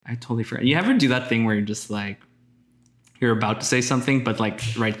I totally forgot. You ever do that thing where you're just like, you're about to say something, but like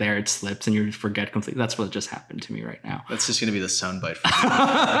right there it slips and you forget completely? That's what just happened to me right now. That's just going to be the soundbite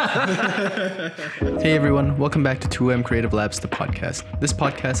for you. Hey everyone, welcome back to 2M Creative Labs, the podcast. This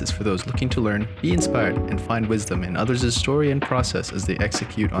podcast is for those looking to learn, be inspired, and find wisdom in others' story and process as they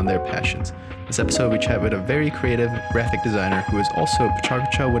execute on their passions. This episode we chat with a very creative graphic designer who is also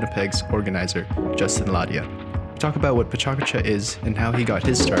Pachakucha Winnipeg's organizer, Justin Ladia. We talk about what Pachakucha is and how he got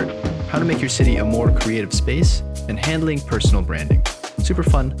his start, how to make your city a more creative space, and handling personal branding. Super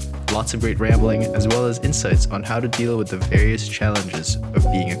fun, lots of great rambling, as well as insights on how to deal with the various challenges of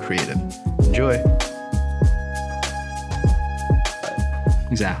being a creative. Enjoy.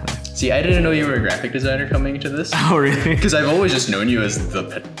 Exactly. See, I didn't know you were a graphic designer coming into this. Oh, really? Because I've always just known you as the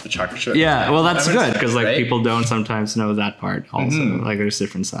Pachakucha. Yeah, well, that's good because like right? people don't sometimes know that part also. Like there's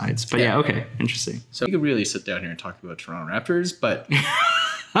different sides. But yeah, okay, interesting. So we could really sit down here and talk about Toronto Raptors, but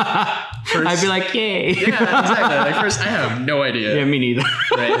I'd be like, yay. yeah, exactly. Like first, I have no idea. Yeah, me neither.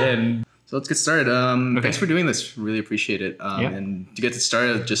 Right, and so let's get started. Thanks for doing this. Really appreciate it. And to get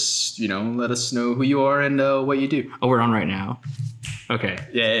started, just let us know who you are and what you do. Oh, we're on right now. Okay.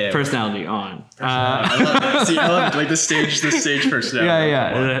 Yeah. Personality on. I love it. See, I love it. Like the stage personality.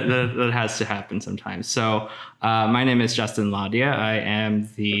 Yeah. That has to happen sometimes. So, my name is Justin Ladia. I am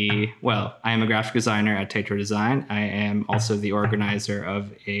a graphic designer at Tetra Design. I am also the organizer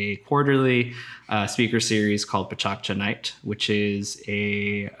of a quarterly speaker series called Pachakucha Night, which is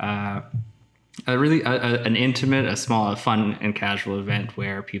an intimate, a small, fun and casual event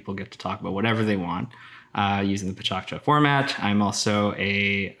where people get to talk about whatever they want. Using the Pachakucha format. I'm also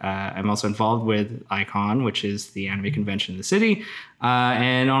involved with Icon, which is the anime convention in the city.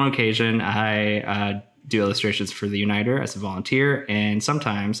 And on occasion, I do illustrations for the Uniter as a volunteer, and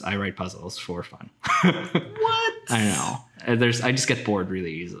sometimes I write puzzles for fun. What? I know. I just get bored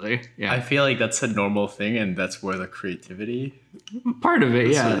really easily. Yeah. I feel like that's a normal thing, and that's where the creativity. Part of it,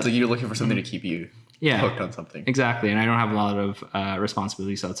 yeah. It's like you're looking for something to keep you. Hooked on something. Exactly. And I don't have a lot of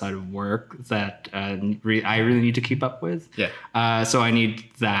responsibilities outside of work that I really need to keep up with. Yeah. So I need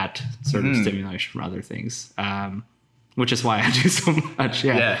that sort of stimulation from other things, which is why I do so much.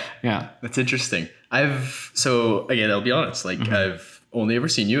 Yeah. That's interesting. So again, I'll be honest, I've only ever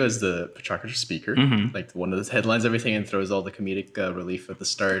seen you as the Pachakucha speaker, like one of the headlines, everything, and throws all the comedic relief at the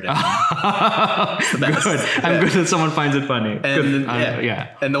start. And it's the best. Good. I'm good that someone finds it funny. And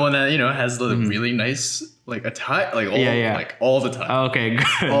and the one that has the really nice attire, all the time. Okay, good.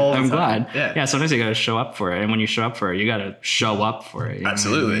 I'm glad. Yeah. Sometimes you gotta show up for it, and when you show up for it, you gotta show up for it.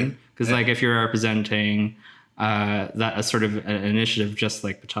 Absolutely. Because if you're representing that a sort of an initiative just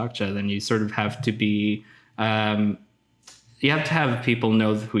like Pachakucha, then you sort of have to be. You have to have people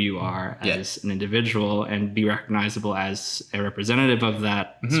know who you are as an individual and be recognizable as a representative of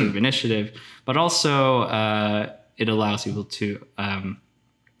that sort of initiative. But also, it allows people to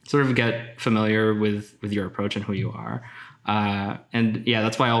sort of get familiar with your approach and who you are. And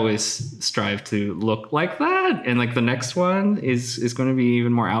that's why I always strive to look like that. And the next one is going to be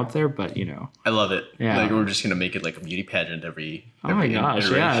even more out there, but I love it. Yeah. We're just going to make it like a beauty pageant every oh my gosh.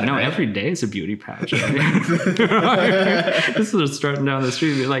 Yeah. No, right? Every day is a beauty pageant. This is strutting down the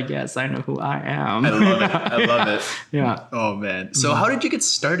street and be like, yes, I know who I am. I love it. Yeah. Oh man. So how did you get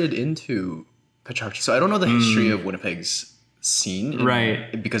started into Pachakucha? So I don't know the history of Winnipeg's scene,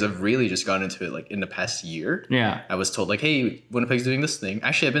 right? Because I've really just gotten into it in the past year. Yeah, I was told hey, Winnipeg's doing this thing.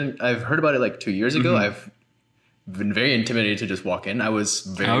 Actually, I've heard about it 2 years ago. I've been very intimidated to just walk in. I was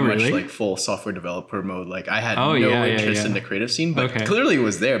very much full software developer mode. I had no interest in the creative scene, but clearly it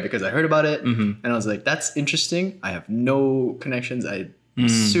was there because I heard about it and I was like, that's interesting. I have no connections. I'm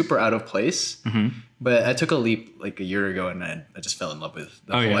super out of place. But I took a leap a year ago and I just fell in love with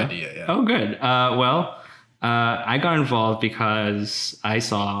the whole idea. Yeah. Oh, good. I got involved because I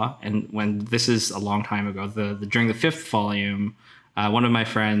saw, and when this is a long time ago, during the 5th volume, one of my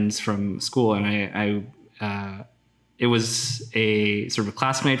friends from school, and it was a sort of a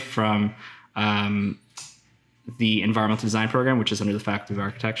classmate from the environmental design program, which is under the Faculty of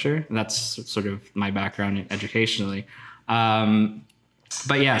Architecture. And that's sort of my background educationally.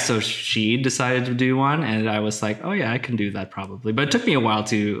 But so she decided to do one, and I was like, oh yeah, I can do that probably. But it took me a while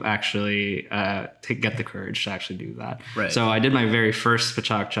to actually to get the courage to actually do that. Right. So I did my very first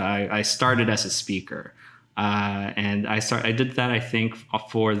Pachakucha. I started as a speaker, and I did that I think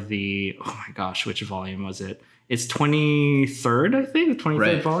for the which volume was it? It's 23rd, I think, the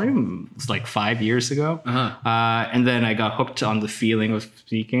 23rd volume. It's 5 years ago. And then I got hooked on the feeling of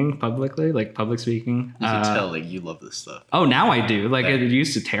speaking publicly, public speaking. You can tell, you love this stuff. Oh, now I do. It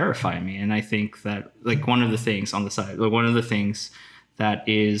used to terrify me. And I think that, one of the things on the side, one of the things that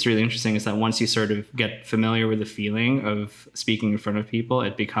is really interesting is that once you sort of get familiar with the feeling of speaking in front of people,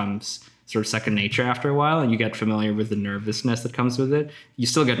 it becomes sort of second nature after a while, and you get familiar with the nervousness that comes with it. You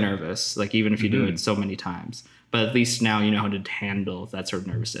still get nervous, like even if you do it so many times, but at least now you know how to handle that sort of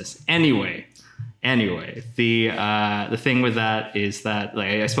nervousness. Anyway, the thing with that is that like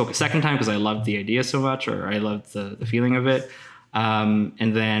I spoke a second time because I loved the idea so much, or I loved the feeling of it.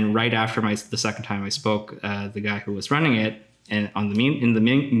 And then right after the second time I spoke, the guy who was running it, and in the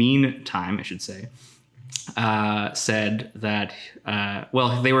meantime, I should say, said that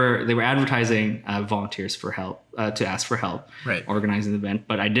they were advertising volunteers for help, to ask for help organizing the event,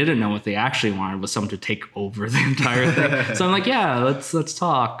 but I didn't know what they actually wanted was someone to take over the entire thing. So I'm like, yeah, let's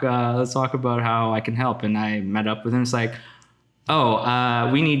talk about how I can help. And I met up with him. It's like,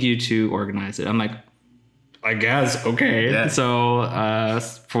 we need you to organize it. I'm like, I guess. Okay. Yeah. So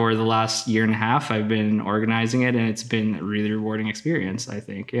for the last year and a half, I've been organizing it, and it's been a really rewarding experience, I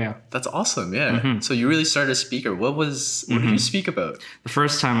think. Yeah. That's awesome. Yeah. So you really started a speaker. What did you speak about? The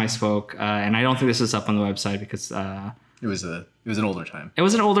first time I spoke, and I don't think this is up on the website because it was an older time. It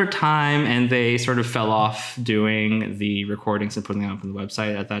was an older time, and they sort of fell off doing the recordings and putting them up on the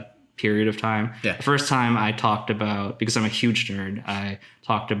website at that period of time. Yeah. The first time I talked about, because I'm a huge nerd, I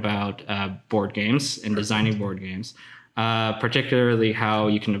talked about board games and designing board games, particularly how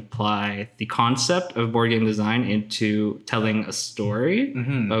you can apply the concept of board game design into telling a story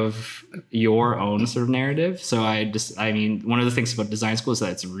of your own sort of narrative. So one of the things about design school is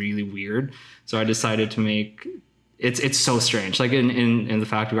that it's really weird. So I decided to make it's so strange. Like in the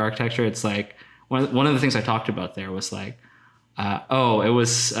Faculty of Architecture, it's like one of the things I talked about there was like,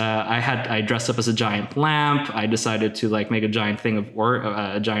 I dressed up as a giant lamp. I decided to like make a giant thing of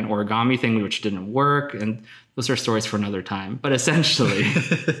a giant origami thing, which didn't work. And those are stories for another time. But essentially,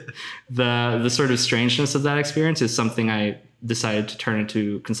 the sort of strangeness of that experience is something I decided to turn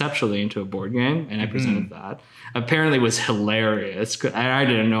conceptually into a board game, and I presented that. Apparently it was hilarious. I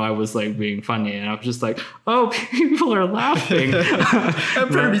didn't know I was like being funny, and I was just like, oh, people are laughing. I'm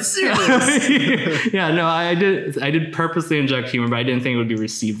pretty serious. Yeah, no, I did purposely inject humor, but I didn't think it would be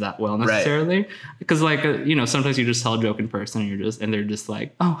received that well necessarily. Because like, sometimes you just tell a joke in person and they're just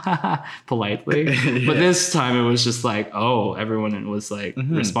like, oh, haha, politely. But this time it was just like, oh, everyone was like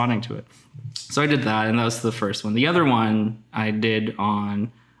responding to it. So I did that, and that was the first one. The other one I did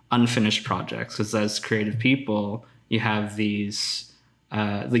on unfinished projects, because as creative people, you have these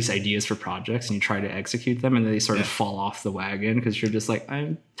ideas for projects, and you try to execute them, and then they sort of fall off the wagon because you're just like,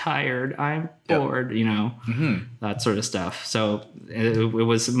 I'm tired, I'm bored, that sort of stuff. So it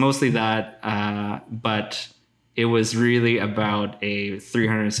was mostly that, but it was really about a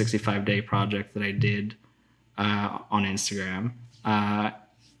 365-day project that I did on Instagram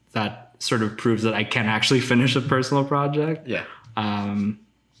that sort of proves that I can actually finish a personal project. Yeah.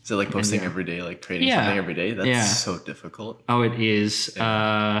 So like posting every day, like creating something every day? That's so difficult. Oh, it is.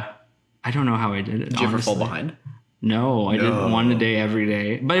 I don't know how I did it. Did you ever fall behind? No, I did one a day every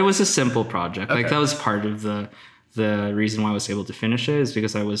day. But it was a simple project. Okay. Like that was part of the reason why I was able to finish it, is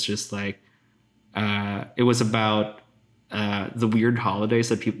because I was just like, it was about the weird holidays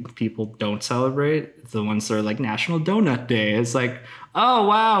that people don't celebrate. The ones that are like National Donut Day. It's like, oh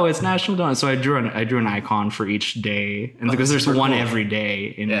wow, it's National Donut. So I drew an icon for each day, and because there's one every day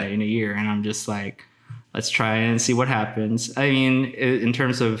in a year, and I'm just like, let's try and see what happens. I mean, in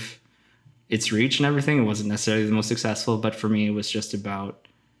terms of its reach and everything, it wasn't necessarily the most successful, but for me, it was just about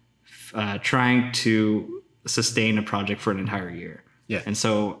trying to sustain a project for an entire year. Yeah. And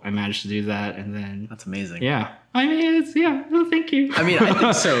so I managed to do that, and then that's amazing. Yeah. I mean, well, thank you. I mean, I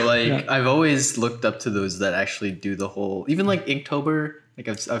think so. Like, I've always looked up to those that actually do the whole, even like Inktober. Like,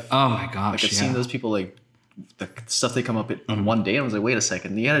 I've oh my gosh, I've seen those people, like the stuff they come up with on one day. And I was like, wait a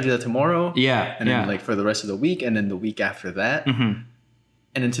second, you got to do that tomorrow. Yeah. And then like for the rest of the week, and then the week after that, and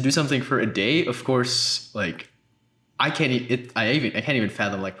then to do something for a day. Of course, like I can't even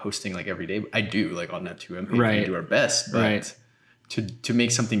fathom like posting like every day. But I do like on that 2M page. We do our best, but to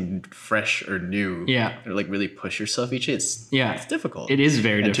make something fresh or new, or like really push yourself each day, it's difficult. It is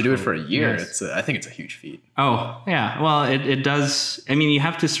very difficult. And to do it for a year, I think it's a huge feat. Oh yeah, well it does. I mean, you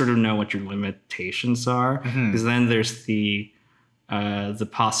have to sort of know what your limitations are, because then there's the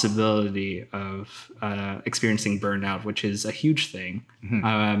possibility of experiencing burnout, which is a huge thing.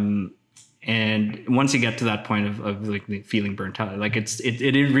 And once you get to that point of like feeling burnt out, like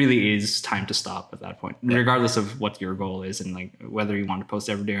it really is time to stop at that point, regardless of what your goal is and like whether you want to post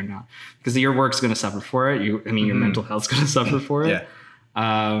every day or not, because your work's going to suffer for it. Your mental health's going to suffer for it.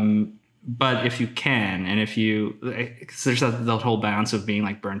 but if you can, and if you, cause there's the whole balance of being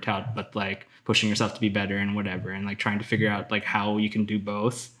like burnt out, but like pushing yourself to be better and whatever, and like trying to figure out like how you can do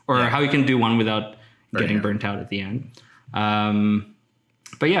both, or how you can do one without getting burnt out at the end.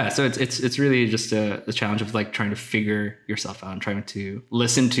 But yeah, so it's really just a challenge of like trying to figure yourself out and trying to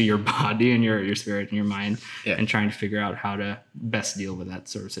listen to your body and your spirit and your mind, and trying to figure out how to best deal with that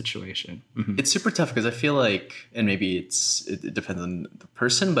sort of situation. Mm-hmm. It's super tough because I feel like, and maybe it depends on the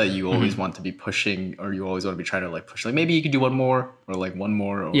person, but you always want to be pushing, or you always want to be trying to like push. Like maybe you could do one more, or like one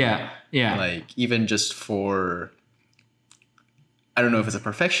more, or like even just for, I don't know if it's a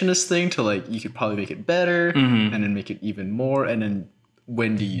perfectionist thing to like, you could probably make it better and then make it even more, and then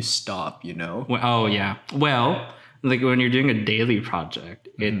when do you stop, you know? Well, like when you're doing a daily project,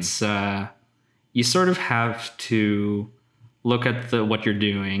 it's you sort of have to look at what you're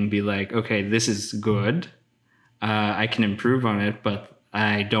doing, be like, okay, this is good. I can improve on it, but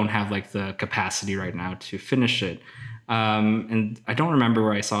I don't have like the capacity right now to finish it. And I don't remember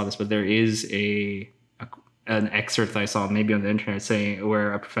where I saw this, but there is an excerpt I saw maybe on the internet saying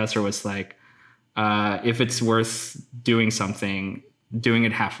where a professor was like, if it's worth doing something, doing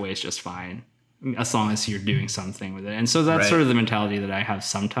it halfway is just fine, as long as you're doing something with it. And so that's sort of the mentality that I have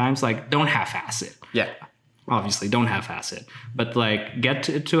sometimes. Like, don't half-ass it. Yeah. Obviously, don't half-ass it. But like, get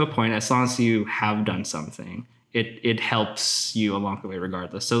to a point, as long as you have done something, it helps you along the way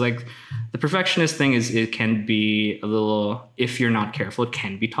regardless. So like, the perfectionist thing is, it can be a little, if you're not careful, it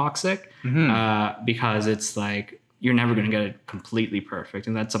can be toxic, because it's like, you're never going to get it completely perfect.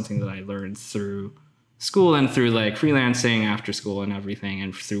 And that's something that I learned through school and through like freelancing after school and everything,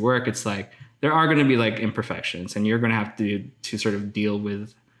 and through work. It's like there are going to be like imperfections, and you're going to have to sort of deal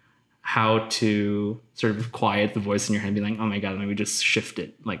with how to sort of quiet the voice in your head and be like, oh my god, maybe just shift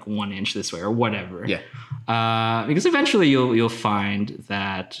it like 1 inch this way or whatever. Because eventually you'll find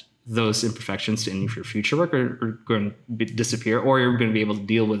that those imperfections in your future work are going to disappear, or you're going to be able to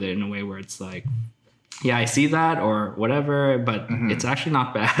deal with it in a way where it's like, yeah, I see that or whatever, but it's actually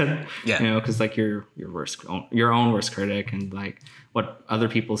not bad. You know, because like your own worst critic, and like what other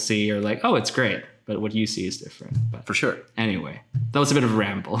people see are like, oh, it's great, but what you see is different. But for sure. Anyway, that was a bit of a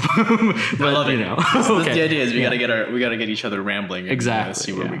ramble. But, I love it. You know, that's the idea is we gotta get each other rambling. And, exactly.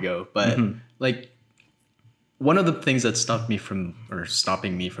 See where we go. But like, one of the things that stopping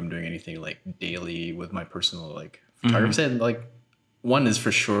me from doing anything like daily with my personal like photography, and like, one is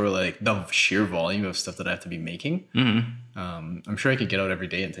for sure like the sheer volume of stuff that I have to be making. I'm sure I could get out every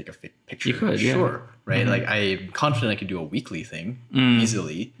day and take a picture. You could, sure, right? Like, I'm confident I could do a weekly thing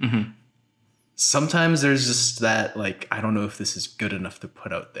easily. Sometimes there's just that like, I don't know if this is good enough to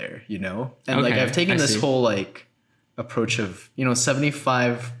put out there, you know? And like, I've taken this whole like approach of, you know,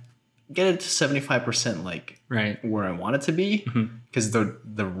 75, get it to 75% like where I want it to be, because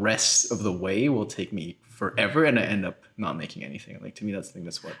the rest of the way will take me forever, and I end up not making anything. Like, to me, that's the thing.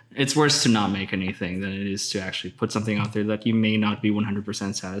 That's what it's worse to not make anything than it is to actually put something out there that you may not be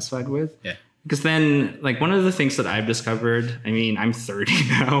 100% satisfied with. Yeah. Because then, like, one of the things that I've discovered, I mean, I'm 30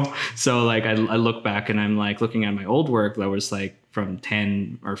 now, so like I look back and I'm like looking at my old work that was like from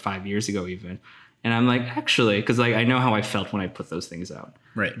 10 or 5 years ago even, and I'm like, actually, because like I know how I felt when I put those things out.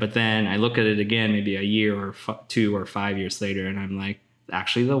 Right. But then I look at it again, maybe a year or 2 or 5 years later, and I'm like,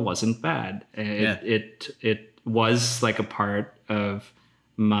 actually, that wasn't bad. It was like a part of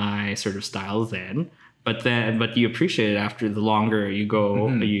my sort of style then, but you appreciate it after the longer you go,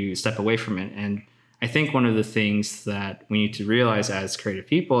 you step away from it. And I think one of the things that we need to realize as creative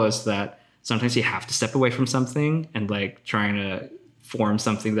people is that sometimes you have to step away from something, and like trying to form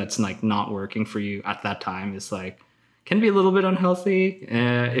something that's like not working for you at that time is like, can be a little bit unhealthy.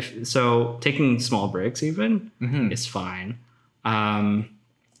 If so, taking small breaks even is fine.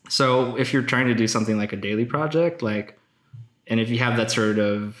 So if you're trying to do something like a daily project, like, and if you have that sort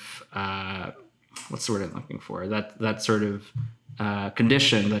of, what's the word I'm looking for? That sort of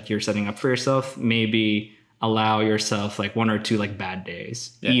condition that you're setting up for yourself, maybe allow yourself like 1 or 2 like bad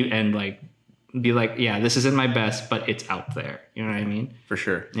days, and like be like, yeah, this isn't my best, but it's out there. You know what I mean? For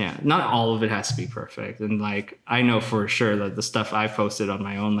sure. Yeah. Not all of it has to be perfect. And like, I know for sure that the stuff I posted on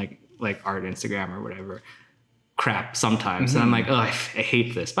my own, like art Instagram or whatever, crap sometimes. And I'm like, oh, I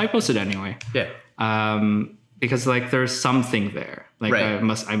hate this, but I post it anyway. Yeah. Because like there's something there. Like I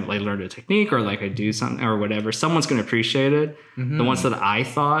learned a technique, or like I do something or whatever. Someone's going to appreciate it. The ones that I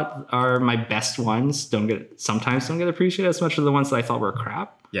thought are my best ones sometimes don't get appreciated as much as the ones that I thought were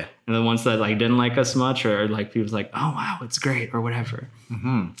crap. Yeah. And the ones that like didn't like us much, or like people's like, oh wow, it's great or whatever.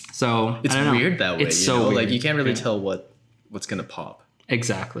 So it's weird that way. It's so weird. Like you can't really tell what's going to pop.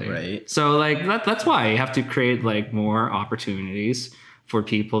 Exactly. Right. So like that's why you have to create like more opportunities for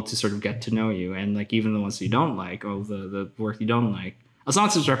people to sort of get to know you, and like even the ones you don't like, or the work you don't like, as long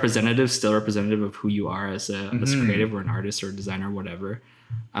as it's representative, still representative of who you are as a creative or an artist or a designer or whatever,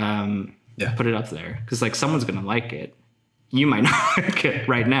 put it up there, because like someone's gonna like it. You might not like it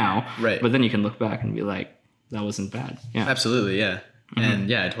right now, right? But then you can look back and be like, that wasn't bad. Yeah, absolutely, yeah. And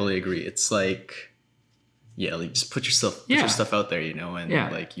yeah, I totally agree. It's like, like just put your stuff out there, you know, and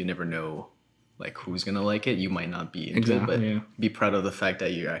like you never know like who's gonna like it. You might not be into it, but be proud of the fact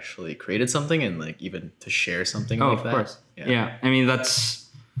that you actually created something, and like even to share something like that. Of course. Yeah. I mean, that's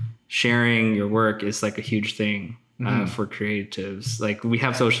sharing your work is like a huge thing for creatives. Like we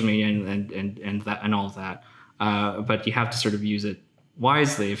have social media and that and all of that, but you have to sort of use it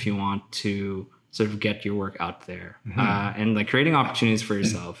wisely if you want to sort of get your work out there. And like creating opportunities for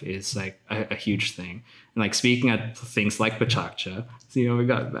yourself is like a huge thing. And like speaking at things like Pachaccha, see how we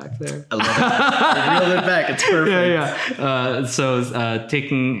got it back there? I love it. Reeled it back. It's perfect. So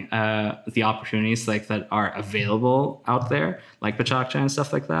taking the opportunities like that are available out there, like Pachaccha and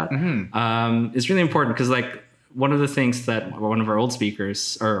stuff like that, is really important, because like one of the things that one of our old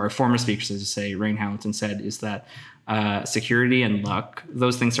speakers, or our former speakers, as you say, Rain Hamilton, said is that security and luck,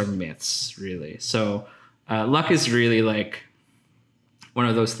 those things are myths, really. So luck is really like one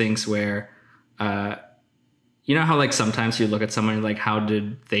of those things where you know how like sometimes you look at someone like, how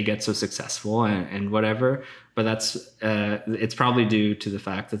did they get so successful and whatever, but that's it's probably due to the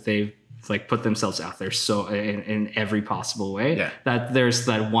fact that they've like put themselves out there so in every possible way, that there's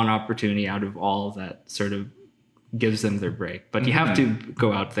that one opportunity out of all that sort of gives them their break. But you have to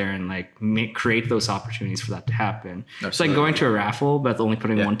go out there and like create those opportunities for that to happen. Absolutely. It's like going to a raffle but only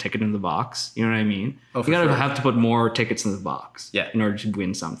putting one ticket in the box. You know what I mean? You gotta have to put more tickets in the box in order to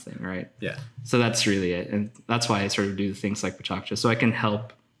win something, right? So that's really it, and that's why I sort of do things like Pachaccha, so I can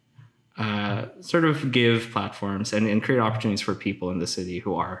help sort of give platforms and create opportunities for people in the city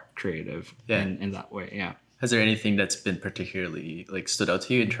who are creative in that way. Has there anything that's been particularly like stood out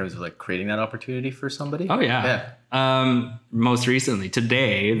to you in terms of like creating that opportunity for somebody? Oh yeah. Most recently,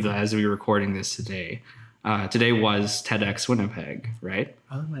 today, as we were recording this today was TEDx Winnipeg, right?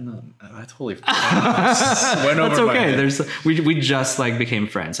 Oh, I totally went That's okay. We just like became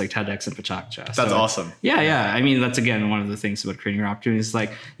friends, like TEDx and Pachaccha. That's awesome. Yeah. I mean, that's again one of the things about creating your opportunities.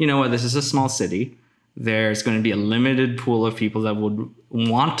 Like, you know what? This is a small city. There's going to be a limited pool of people that would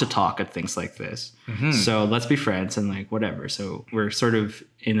want to talk at things like this. So let's be friends and like whatever. So we're sort of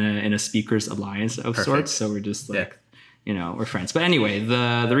in a speakers alliance of sorts. So we're just like, you know, we're friends. But anyway,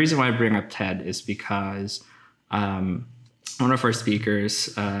 the reason why I bring up TED is because one of our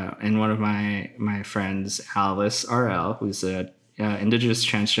speakers and one of my friends, Alice RL, who's a Indigenous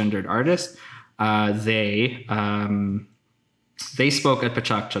transgendered artist, they spoke at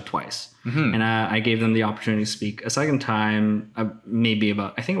Pachaccha twice. And I gave them the opportunity to speak a second time, maybe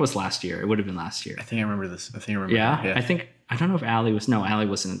I think it was last year. It would have been last year. I think I remember this. Yeah. I don't know if Ali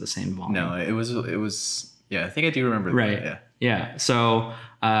wasn't at the same volume. No, it was, I think I do remember right. that. Yeah. So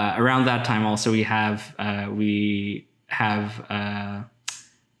around that time also we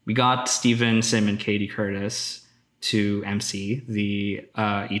got Stephen Sim and Katie Curtis to MC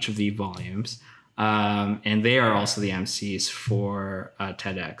each of the volumes. And they are also the MCs for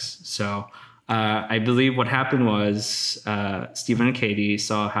TEDx. So I believe what happened was Stephen and Katie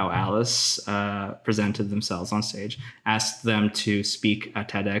saw how Alice presented themselves on stage, asked them to speak at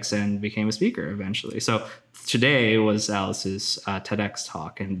TEDx, and became a speaker eventually. So today was Alice's TEDx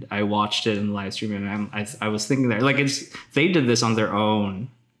talk, and I watched it in the live stream, and I was thinking there, like they did this on their own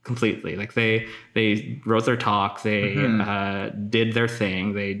completely. Like they wrote their talk, they did their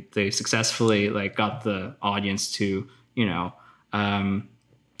thing, they successfully like got the audience to, you know,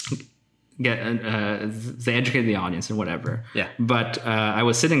 they educated the audience and whatever. But I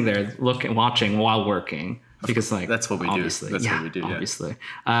was sitting there watching while working, because like that's what we do. That's what we do. Obviously,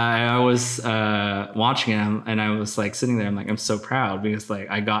 I was watching it, and I was like sitting there. I'm like, I'm so proud, because like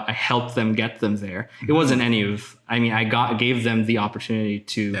I helped them get them there. It wasn't I gave them the opportunity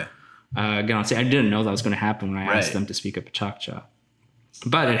to get on stage. I didn't know that was going to happen when I asked them to speak at Pachaccha,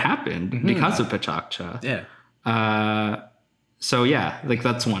 but it happened because of Pachaccha. So like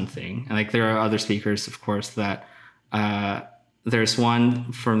that's one thing. And like there are other speakers, of course, that there's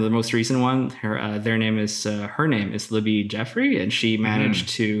one from the most recent one. Her name is Libby Jeffrey, and she managed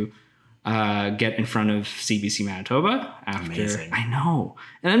to get in front of CBC Manitoba after. Amazing. I know,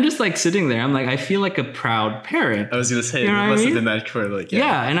 and I'm just like sitting there. I'm like, I feel like a proud parent. I was gonna say, you know, it must have been that for like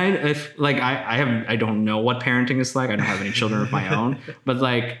and I don't know what parenting is like. I don't have any children of my own, but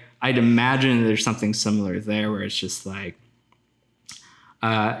like I'd imagine there's something similar there, where it's just like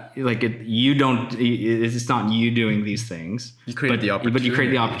it's not you doing these things. You create the opportunity. But you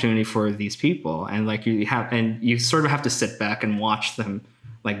create the opportunity for these people, and like you sort of have to sit back and watch them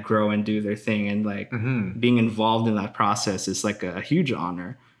like grow and do their thing, and like being involved in that process is like a huge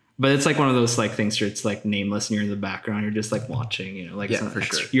honor. But it's like one of those like things where it's like nameless and you're in the background, you're just like watching, you know, like for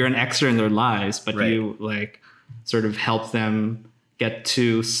sure. You're an extra in their lives, but you like sort of help them get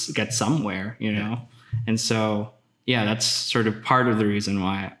somewhere, you know. And so that's sort of part of the reason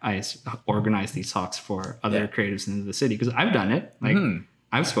why I organize these talks for other creatives in the city, because I've done it. Like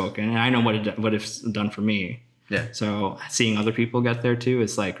I've spoken and I know what it's done for me. Yeah. So seeing other people get there too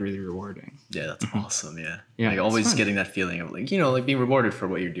is like really rewarding. Yeah, that's awesome. Yeah. Like always getting that feeling of like, you know, like being rewarded for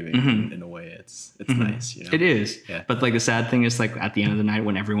what you're doing in a way. It's nice, you know. It is. Yeah. But like the sad thing is like at the end of the night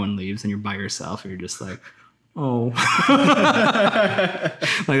when everyone leaves and you're by yourself, you're just like, oh.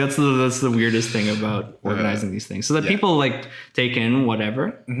 Like that's the weirdest thing about organizing these things. So that people like take in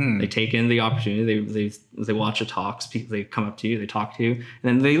whatever. They take in the opportunity. They watch the talks. They come up to you, they talk to you, and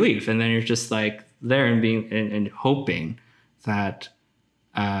then they leave. And then you're just like there and being and hoping that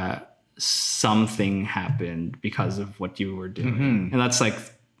something happened because of what you were doing. And that's like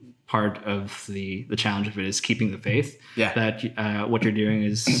part of the challenge of it is keeping the faith that what you're doing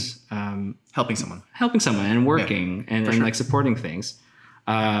is helping someone and working and like supporting things.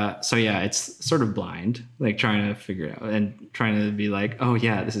 So it's sort of blind, like trying to figure it out and trying to be like, oh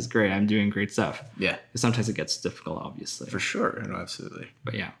yeah, this is great, I'm doing great stuff. Sometimes it gets difficult, obviously, for sure. No, absolutely.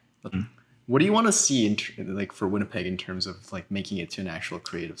 But what do you want to see like for Winnipeg in terms of like making it to an actual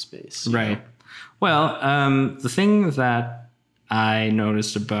creative space, right know? Well, the thing that I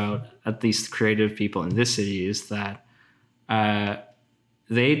noticed about at least creative people in this city is that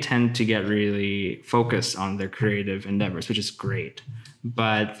they tend to get really focused on their creative endeavors, which is great.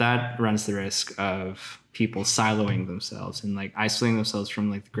 But that runs the risk of people siloing themselves and like isolating themselves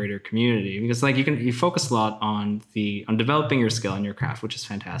from like the greater community, because like you focus a lot on developing your skill and your craft, which is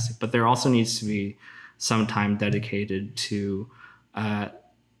fantastic. But there also needs to be some time dedicated to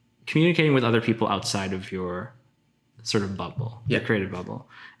communicating with other people outside of your sort of bubble, your creative bubble.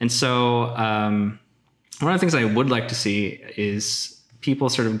 And so one of the things I would like to see is people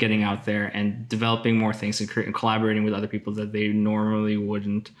sort of getting out there and developing more things and collaborating with other people that they normally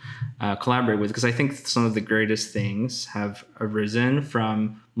wouldn't collaborate with. Because I think some of the greatest things have arisen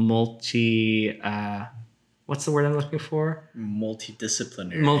from what's the word I'm looking for?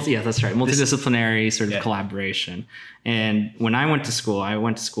 Multidisciplinary. That's right. Multidisciplinary sort of collaboration. And when I went to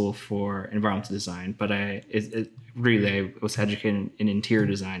school for environmental design, but I was educated in interior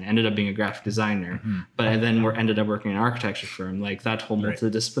design, ended up being a graphic designer, but I then ended up working in an architecture firm. Like that whole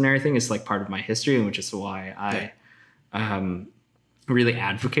multidisciplinary thing is like part of my history, and which is why I really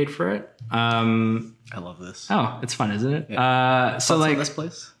advocate for it. I love this. Oh, it's fun, isn't it? So like this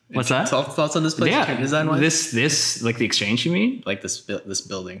place. What's that? Thoughts on this place? Yeah, design-wise? This like the exchange, you mean? Like this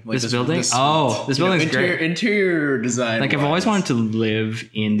building. Like this building? This building's great. Interior design. Like I've always wanted to live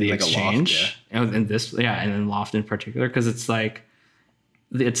in the exchange, and then Loft in particular, because it's like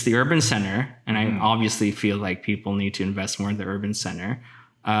it's the urban center, and I obviously feel like people need to invest more in the urban center,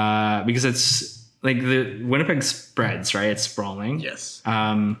 because it's like the Winnipeg spreads, right? It's sprawling. Yes.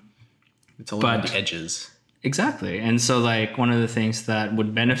 It's all on the edges. Exactly. And so like one of the things that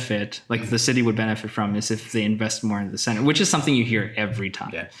would benefit, like the city would benefit from, is if they invest more in the center, which is something you hear every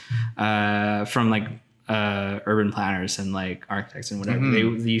time from like urban planners and like architects and whatever.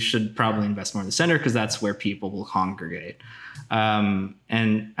 You should probably invest more in the center because that's where people will congregate. And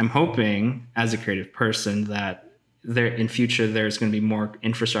I'm hoping as a creative person that in future there's going to be more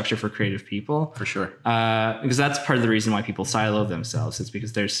infrastructure for creative people, for sure, because that's part of the reason why people silo themselves. It's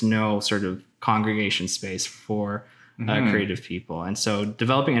because there's no sort of congregation space for creative people. And so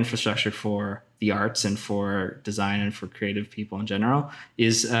developing infrastructure for the arts and for design and for creative people in general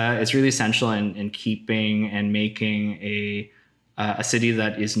is really essential in keeping and making a city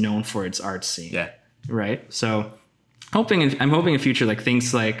that is known for its art scene. Right. So I'm hoping in future, like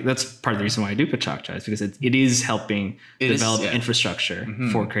things like, that's part of the reason why I do Pachakcha, is because it is helping develop infrastructure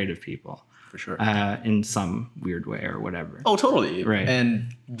for creative people. For sure. In some weird way or whatever. Oh, totally. Right.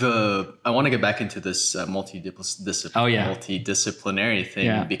 And I want to get back into this multidisciplinary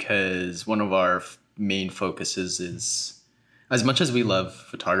thing, because one of our main focuses is, as much as we love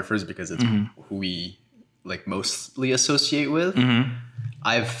photographers because it's who we like mostly associate with,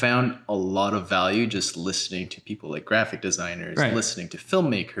 I've found a lot of value just listening to people like graphic designers, listening to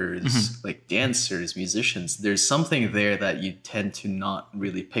filmmakers, like dancers, musicians. There's something there that you tend to not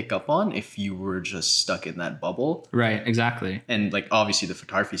really pick up on if you were just stuck in that bubble. Right, exactly. And like obviously the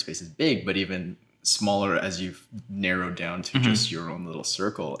photography space is big, but even smaller as you've narrowed down to just your own little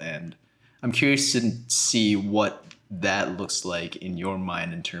circle. And I'm curious to see what that looks like in your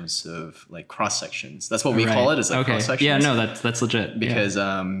mind in terms of like cross sections. That's what we call it, is like cross sections. Yeah, no, that's legit. Because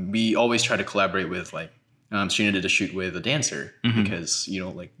we always try to collaborate with like Sheena did a shoot with a dancer because, you know,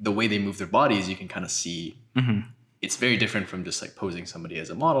 like the way they move their bodies, you can kind of see it's very different from just like posing somebody as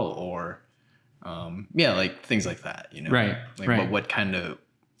a model or like things like that, you know? Right. Like But what kind of,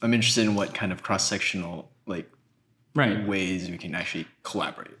 I'm interested in what kind of cross-sectional like ways we can actually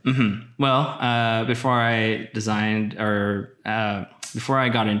collaborate. Well, before I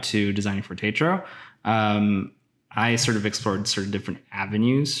got into designing for Teatro, I sort of explored sort of different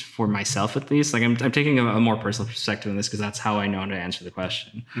avenues for myself, at least. Like I'm taking a more personal perspective on this because that's how I know how to answer the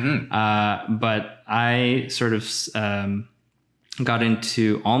question. But I sort of got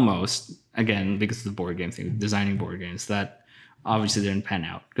into almost, again, because of the board game thing, designing board games that obviously didn't pan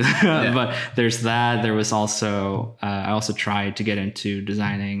out. But there's that. There was also, I also tried to get into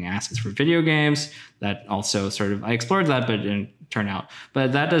designing assets for video games. That also sort of, I explored that, but it didn't turn out.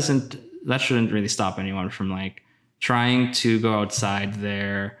 But that shouldn't really stop anyone from like trying to go outside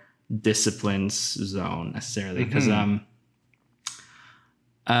their disciplines zone necessarily. Because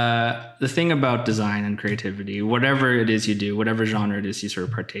the thing about design and creativity, whatever it is you do, whatever genre it is you sort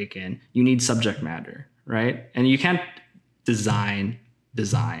of partake in, you need subject matter, right? And you can't design,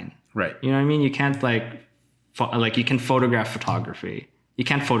 right? You know what I mean? You can't like you can photograph photography. You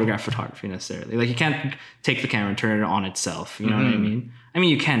can't photograph photography necessarily. Like you can't take the camera and turn it on itself. You know what I mean? I mean,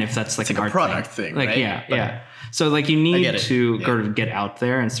 you can if that's like it's an like a product thing, like, right? Yeah. So like you need to sort of get out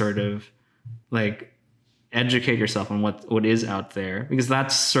there and sort of like educate yourself on what is out there, because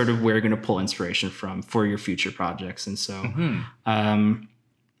that's sort of where you're going to pull inspiration from for your future projects. And so,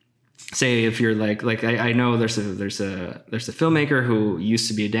 say if you're like I know there's a filmmaker who used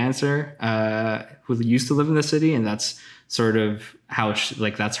to be a dancer, who used to live in the city, and that's sort of how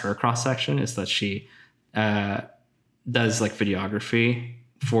that's her cross section, is that she does like videography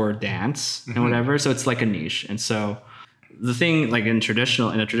for dance and whatever. So it's like a niche. And so the thing, like in a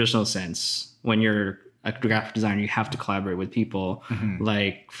traditional sense, when you're a graphic designer, you have to collaborate with people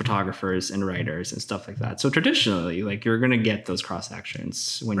like photographers and writers and stuff like that. So traditionally, like you're going to get those cross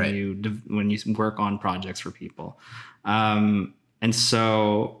sections when you work on projects for people. And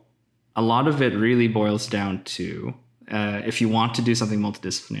so a lot of it really boils down to, if you want to do something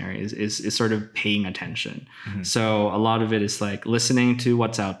multidisciplinary, is sort of paying attention. So a lot of it is like listening to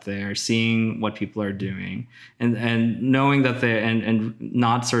what's out there, seeing what people are doing, and knowing that and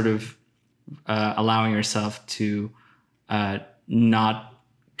not sort of allowing yourself to not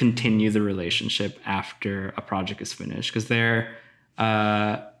continue the relationship after a project is finished. Because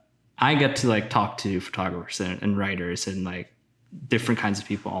I get to like talk to photographers and writers and like different kinds of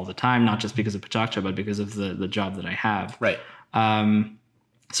people all the time, not just because of Pachakcha, but because of the job that I have. Right.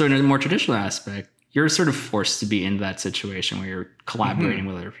 So in a more traditional aspect, you're sort of forced to be in that situation where you're collaborating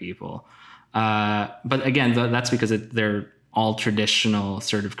with other people. But again, that's because they're all traditional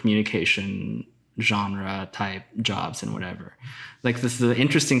sort of communication genre type jobs and whatever. Like the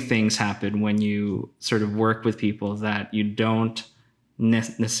interesting things happen when you sort of work with people that you don't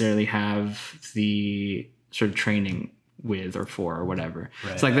necessarily have the sort of training with or for or whatever.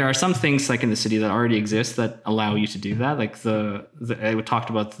 Right. So like there are some things like in the city that already exist that allow you to do that. Like I talked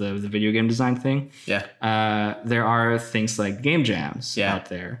about the video game design thing. Yeah. There are things like game jams out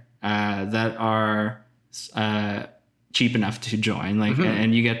there that are cheap enough to join, like,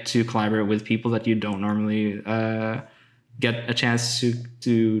 and you get to collaborate with people that you don't normally get a chance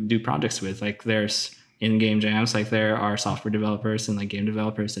to do projects with. Like there's in game jams, like there are software developers and like game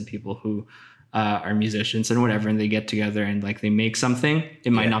developers and people who are musicians and whatever, and they get together and like they make something.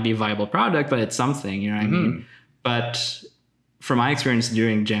 It might not be a viable product, but it's something, you know what I mean? But from my experience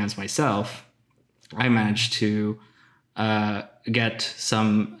doing jams myself, I managed to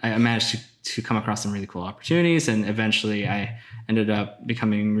to come across some really cool opportunities, and eventually I ended up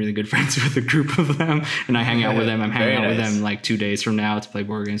becoming really good friends with a group of them, and I hang out with them. I'm hanging out with them like 2 days from now to play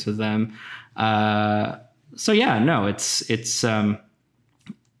board games with them. So yeah, no, it's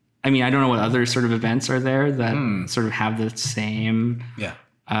I mean, I don't know what other sort of events are there that sort of have the same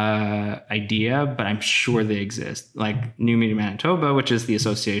idea, but I'm sure they exist. Like New Media Manitoba, which is the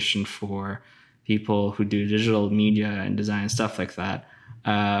association for people who do digital media and design and stuff like that,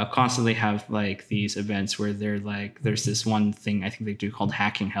 constantly have like these events where they're like, there's this one thing I think they do called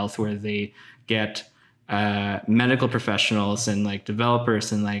Hacking Health, where they get medical professionals and like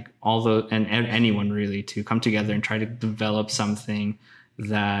developers and like all the and anyone really to come together and try to develop something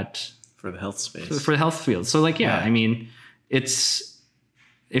that for the health space, for the health field. So like I mean, it's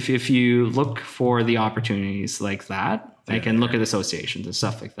if you look for the opportunities like that, like, and look at associations and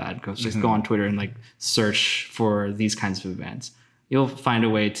stuff like that, just go on Twitter and like search for these kinds of events, you'll find a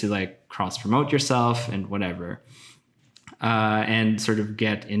way to like cross promote yourself and whatever, and sort of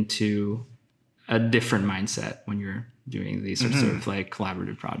get into a different mindset when you're doing these sort of like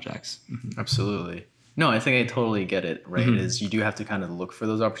collaborative projects. Absolutely. No, I think I totally get it, right? Is you do have to kind of look for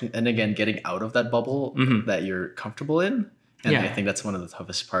those opportunities. And again, getting out of that bubble that you're comfortable in. And I think that's one of the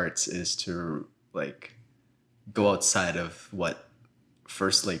toughest parts, is to like go outside of what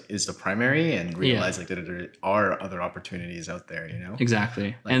first like is the primary and realize like that there are other opportunities out there, you know?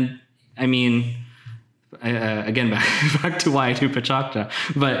 Exactly. Like, and I mean, again, back to why I do Pachacta,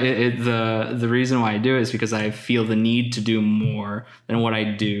 but the reason why I do it is because I feel the need to do more than what I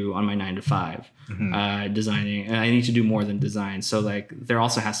do on my 9-to-5 designing. And I need to do more than design. So like there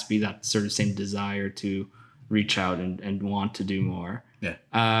also has to be that sort of same desire to reach out and want to do more. Yeah.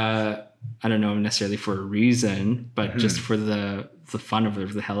 I don't know necessarily for a reason, but just for the fun of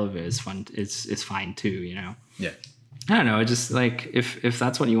it, the hell of it is fun. It's fine too, you know? Yeah. I don't know. Just like if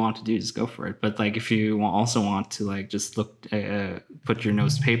that's what you want to do, just go for it. But like if you also want to like just look, put your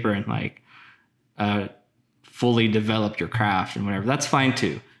nose to paper and like fully develop your craft and whatever, that's fine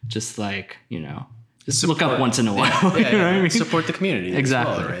too. Just like, you know, just look up once in a while. You know what I mean? Support the community.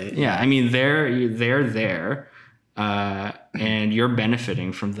 Exactly. As well, right? Yeah. I mean, they're there, and you're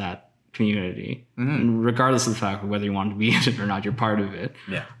benefiting from that community, regardless of the fact of whether you want to be in it or not. You're part of it.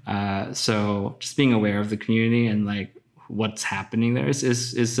 Yeah. So just being aware of the community and like what's happening there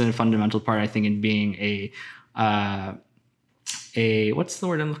is a fundamental part, I think, in being a what's the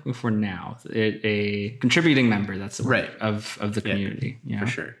word I'm looking for now? A contributing member. That's the word, of the community. Yeah, for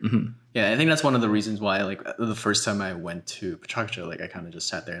sure. Yeah, I think that's one of the reasons why, like, the first time I went to Pachacta, like, I kind of just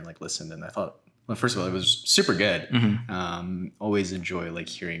sat there and like listened, and I thought, well, first of all, it was super good. Always enjoy like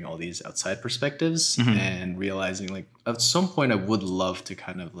hearing all these outside perspectives and realizing like at some point I would love to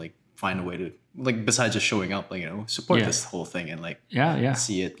kind of like find a way to like, besides just showing up, like, you know, support this whole thing and like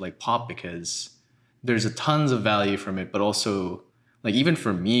see it like pop, because there's a tons of value from it. But also like even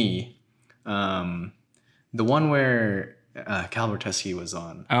for me, the one where Cal Berteschi was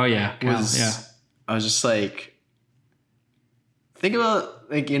on. Oh yeah, I was just like, think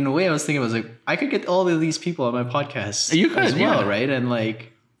about, like, in a way I was thinking, I was like, I could get all of these people on my podcast as well, right? And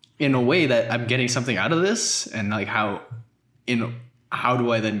like in a way that I'm getting something out of this, and like how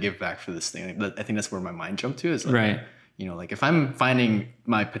do I then give back for this thing? Like, I think that's where my mind jumped to, is like, you know, like if I'm finding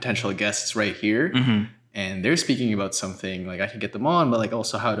my potential guests right here and they're speaking about something, like I can get them on, but like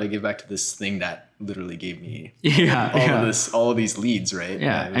also how do I give back to this thing that literally gave me all of these leads, right?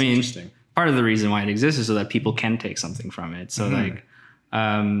 Yeah, I mean, interesting. Part of the reason why it exists is so that people can take something from it. So like,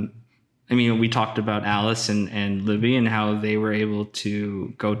 I mean, we talked about Alice and Libby and how they were able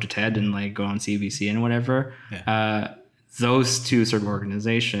to go to TED and like go on CBC and whatever. Those two sort of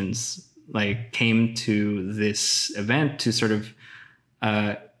organizations like came to this event to sort of,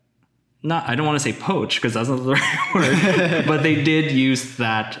 I don't want to say poach, because that's not the right word, but they did use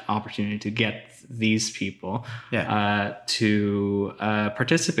that opportunity to get these people to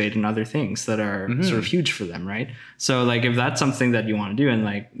participate in other things that are sort of huge for them, right? So like if that's something that you want to do, and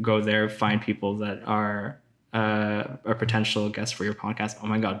like go there, find people that are a potential guest for your podcast, oh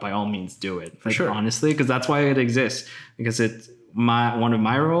my God, by all means do it. Like, honestly, because that's why it exists. Because one of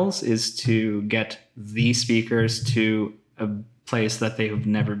my roles is to get the speakers to a place that they have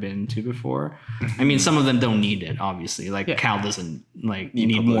never been to before. I mean, some of them don't need it, obviously. Like Cal doesn't like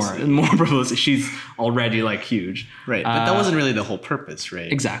need more publicity. She's already like huge, right? But that wasn't really the whole purpose,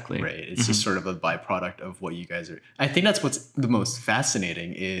 right? Exactly, right. It's just sort of a byproduct of what you guys are. I think that's what's the most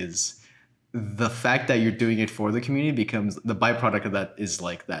fascinating, is the fact that you're doing it for the community becomes the byproduct of that, is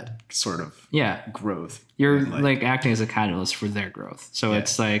like that sort of growth. You're like acting as a catalyst for their growth. So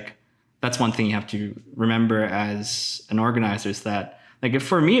it's like, that's one thing you have to remember as an organizer, is that like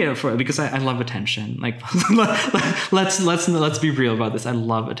for me, because I love attention. Like let's be real about this. I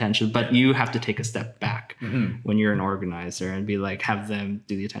love attention, but you have to take a step back when you're an organizer and be like, have them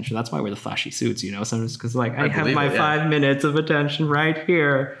do the attention. That's why we're the flashy suits, you know. Sometimes because like I have my 5 minutes of attention right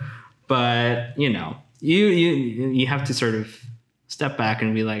here, but you know, you have to sort of step back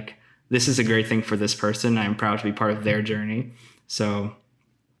and be like, this is a great thing for this person. I'm proud to be part of their journey. So.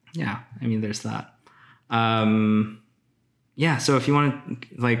 Yeah, I mean, there's that. So if you want to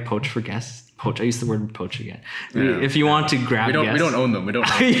like poach for guests, I use the word poach again. Yeah, if you want to grab guests. We don't own them. We don't.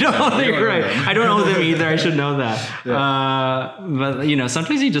 Right. I don't own them either. I should know that. But you know,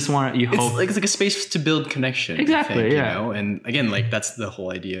 sometimes you just want hope. It's like a space to build connection. Exactly. You know? And again, like that's the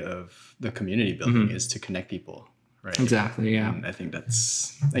whole idea of the community building, is to connect people. right? Exactly. Yeah. And I think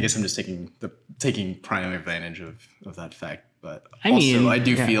I guess I'm just taking prime advantage of that fact. But I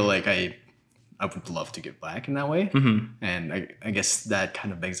do feel like I would love to give back in that way. And I guess that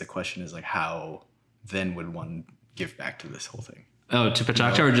kind of begs the question is like, how then would one give back to this whole thing? Oh, to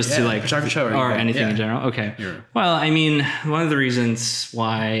PechaKucha or just to like PechaKucha or anything in general? Okay. Yeah. Well, I mean, one of the reasons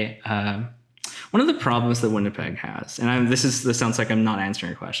why, one of the problems that Winnipeg has, and this sounds like I'm not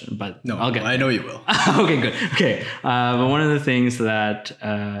answering your question, but no, I know you will. Okay, good. Okay. But one of the things that,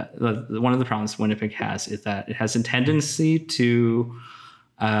 one of the problems Winnipeg has is that it has a tendency to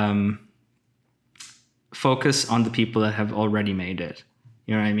focus on the people that have already made it.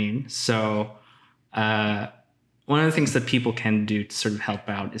 You know what I mean? So, one of the things that people can do to sort of help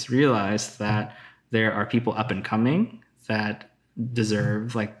out is realize that there are people up and coming that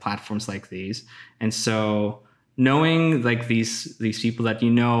deserve like platforms like these. And so knowing like these people that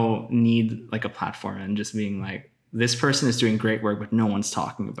need like a platform and just being like, this person is doing great work, but no one's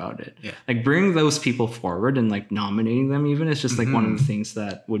talking about it. Yeah. Like bring those people forward and like nominating them even is just like one of the things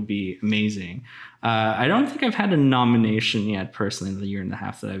that would be amazing. I don't think I've had a nomination yet personally in the year and a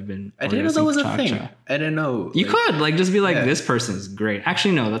half that I've been. I didn't know that was a thing. I didn't know. You could like just be like, this person is great.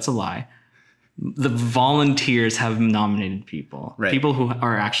 Actually, no, that's a lie. The volunteers have nominated people. Right. People who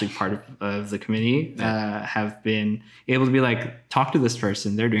are actually part of the committee have been able to be like, talk to this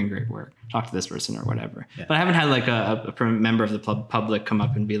person. They're doing great work. Talk to this person or whatever. Yeah. But I haven't had like a member of the public come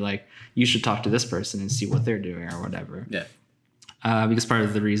up and be like, you should talk to this person and see what they're doing or whatever. Yeah. Because part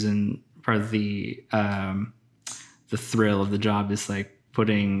of the thrill of the job is like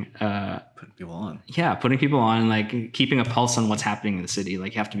putting people on. Yeah, putting people on and like keeping a pulse on what's happening in the city.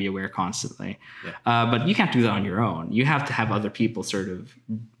 Like you have to be aware constantly. Yeah. But you can't do that on your own. You have to have other people sort of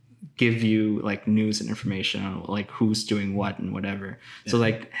give you like news and information on like who's doing what and whatever. Yeah. So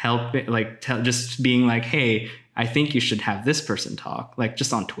like help it, like just being like, hey, I think you should have this person talk, like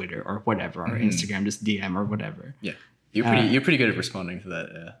just on Twitter or whatever, or Instagram, just DM or whatever. Yeah. You're pretty good at responding to that,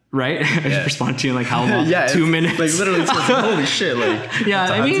 yeah. Right? Yeah. Respond to you in like how long? 2 minutes. Like literally, holy shit! Like, yeah,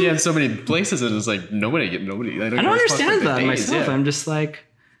 I mean, DM so many places, and it's like nobody. I don't understand that myself. Yeah. I'm just like,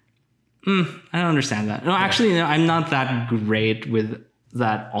 I don't understand that. No, actually, no, I'm not that great with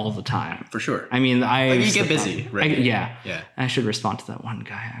that all the time. For sure. I mean, you get busy, right? Yeah. I should respond to that one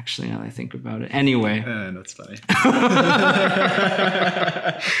guy, actually, now that I think about it. Anyway. That's funny.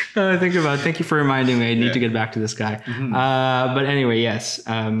 I think about it. Thank you for reminding me. I need to get back to this guy. But anyway, yes.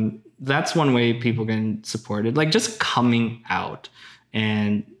 That's one way people can support it. Like just coming out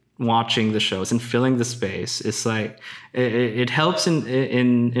and watching the shows and filling the space. It's like it helps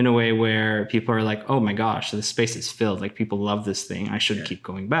in a way where people are like, oh my gosh, the space is filled. Like people love this thing. I should keep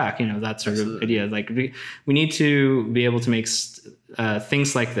going back. You know, that sort of idea. Like we need to be able to make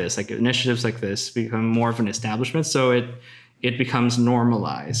things like this, like initiatives like this, become more of an establishment. So it becomes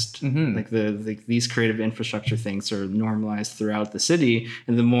normalized. Like these creative infrastructure things are normalized throughout the city,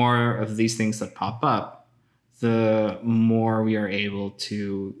 and the more of these things that pop up, the more we are able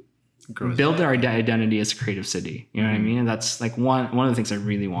to build our identity as a creative city. You know what I mean? And that's like one of the things I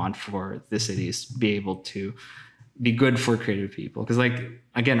really want for the city is to be able to be good for creative people. Because like,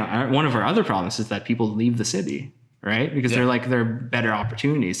 again, one of our other problems is that people leave the city, right? Because there are better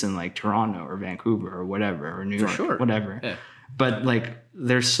opportunities in like Toronto or Vancouver or whatever, or New York, whatever. Yeah. But like,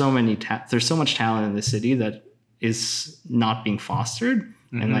 there's so much talent in the city that is not being fostered.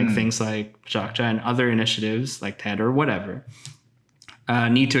 And like things like PechaKucha and other initiatives like TED or whatever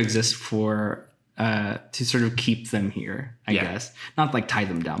need to exist for to sort of keep them here, I guess. Not like tie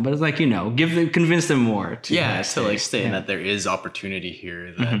them down, but it's like, convince them more to stay and that there is opportunity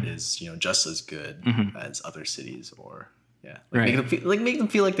here that is, just as good as other cities, or make them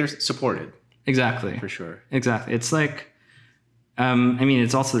feel like they're supported. Exactly. For sure. Exactly. It's like I mean,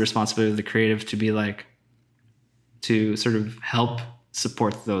 it's also the responsibility of the creative to be like to sort of help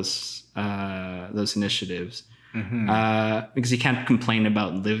support those initiatives. Because you can't complain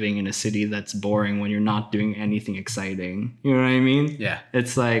about living in a city that's boring when you're not doing anything exciting. You know what I mean? Yeah.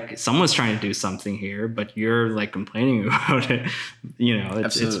 It's like someone's trying to do something here, but you're like complaining about it.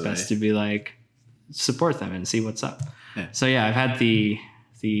 It's best to be like support them and see what's up. Yeah. So yeah, I've had the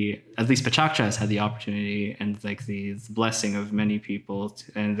at least PechaKucha has had the opportunity and like the blessing of many people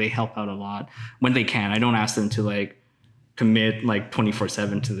and they help out a lot when they can. I don't ask them to like commit like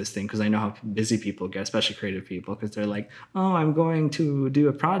 24/7 to this thing, because I know how busy people get, especially creative people, because they're like, oh, I'm going to do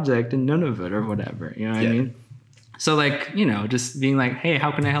a project in Nunavut or whatever, I mean? So like, just being like, hey,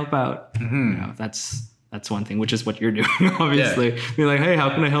 how can I help out? That's That's one thing, which is what you're doing, obviously. Yeah. You're like, hey, how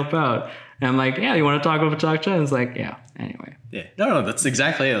can I help out? And I'm like, yeah, you want to talk about Petaccia? And it's like, yeah, anyway. Yeah. No, that's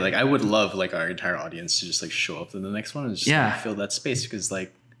exactly it. Like, I would love like our entire audience to just like show up in the next one and just like, fill that space, because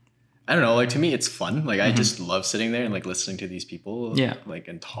like, I don't know, like to me, it's fun. Like, I just love sitting there and like listening to these people like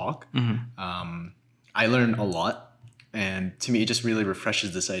and talk. I learn a lot. And to me, it just really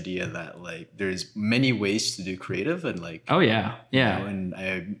refreshes this idea that like there's many ways to do creative, and like, oh yeah, yeah. You know,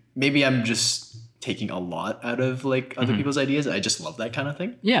 and maybe I'm just taking a lot out of like other people's ideas. I just love that kind of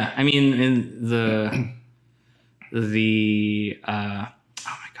thing. Yeah, I mean, in the oh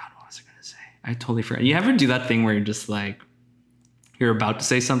my god, what was I gonna say? I totally forgot. You ever do that thing where you're just like, you're about to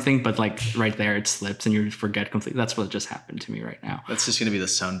say something, but like right there it slips and you forget completely? That's what just happened to me right now. That's just going to be the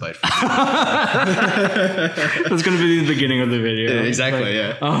soundbite for me. That's going to be the beginning of the video. Yeah, exactly, like,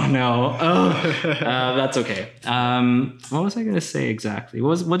 yeah. Oh no. That's okay. What was I going to say exactly?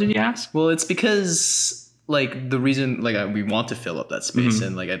 What did you ask? Well, it's because like the reason like we want to fill up that space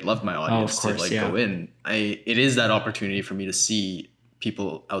and like I'd love my audience to like go in. It is that opportunity for me to see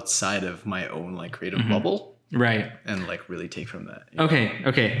people outside of my own like creative bubble. Right. And like really take from that.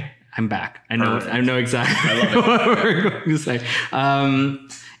 Okay. I'm back. I know exactly what we're going to say.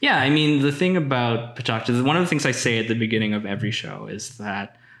 Yeah, I mean, the thing about Petaccia, one of the things I say at the beginning of every show is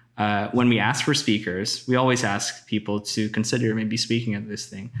that when we ask for speakers, we always ask people to consider maybe speaking at this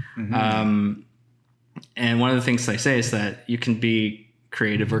thing. And one of the things I say is that you can be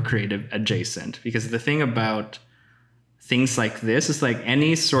creative or creative adjacent, because the thing about things like this is like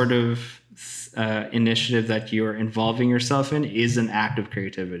any sort of initiative that you're involving yourself in is an act of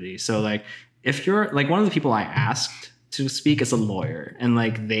creativity. So like if you're like, one of the people I asked to speak is a lawyer, and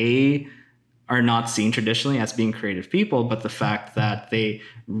like they are not seen traditionally as being creative people, but the fact that they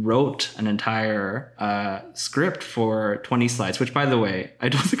wrote an entire script for 20 slides, which by the way, I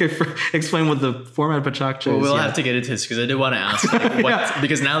don't think I explained what the format of Petaccia is. Well, we'll have to get into this, because I did want to ask like, what,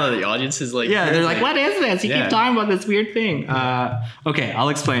 because now that the audience is like, they're like, what is this? You keep talking about this weird thing. Okay, I'll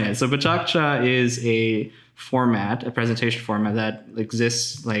explain it. So Petaccia is a presentation format that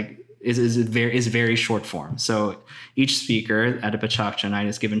exists like is very short form. So each speaker at a Petaccia night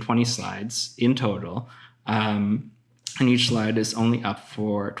is given 20 slides in total. And each slide is only up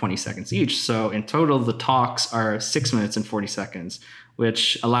for 20 seconds each. So in total, the talks are 6 minutes and 40 seconds,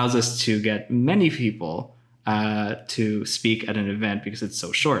 which allows us to get many people to speak at an event because it's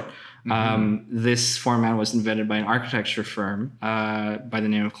so short. This format was invented by an architecture firm by the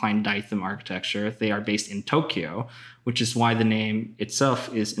name of Klein Daitham Architecture. They are based in Tokyo, which is why the name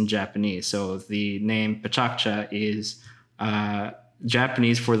itself is in Japanese. So the name Petaccia is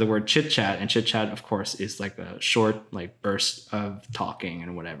Japanese for the word chit chat, and chit chat, of course, is like a short like burst of talking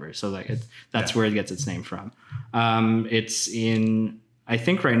and whatever. So like that's where it gets its name from. It's in, I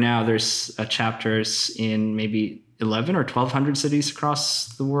think right now there's chapters in maybe 11 or 1,200 cities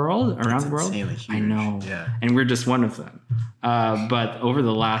across the world, around the world. Huge. I know. Yeah. And we're just one of them. But over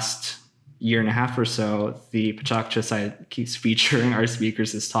the last year and a half or so, the Petaccia site keeps featuring our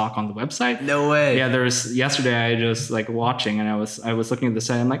speakers' talk on the website. No way. Yeah, yesterday I just like watching, and I was looking at the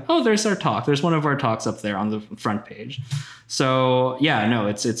site. I'm like, oh, there's our talk. There's one of our talks up there on the front page. So yeah, no,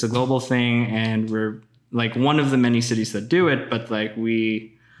 it's a global thing, and we're like one of the many cities that do it. But like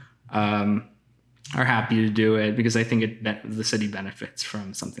we are happy to do it because I think the city benefits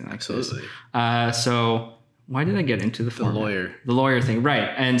from something like this. So why did I get into the lawyer thing? Right.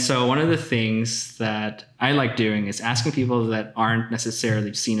 And so one of the things that I like doing is asking people that aren't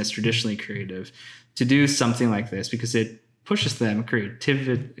necessarily seen as traditionally creative to do something like this, because it pushes them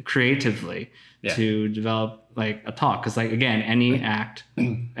creatively to develop like a talk. Because like, again, any act,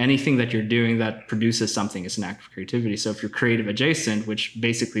 anything that you're doing that produces something is an act of creativity. So if you're creative adjacent, which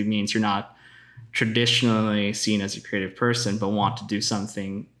basically means you're not traditionally seen as a creative person, but want to do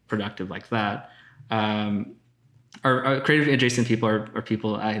something productive like that, or creative adjacent people are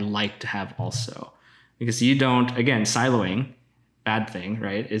people I like to have also, because you don't, again, siloing, bad thing,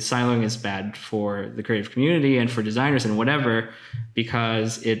 right? Siloing is bad for the creative community and for designers and whatever,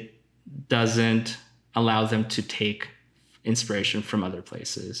 because it doesn't allow them to take inspiration from other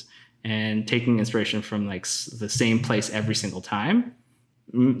places, and taking inspiration from like the same place every single time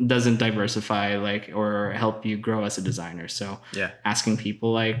doesn't diversify or help you grow as a designer. So asking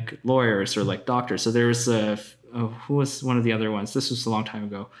people like lawyers or like doctors. So there was who was one of the other ones? This was a long time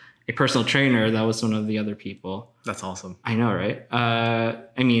ago. A personal trainer, that was one of the other people. That's awesome. I know, right?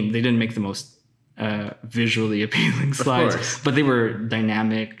 I mean, they didn't make the most visually appealing slides, but they were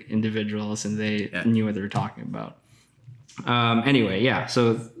dynamic individuals and they knew what they were talking about. Anyway,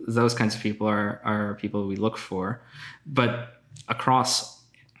 so those kinds of people are people we look for. But across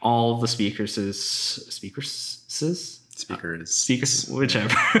all the speakers,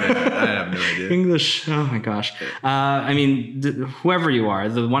 whichever. I have no idea. English. Oh my gosh. I mean, whoever you are,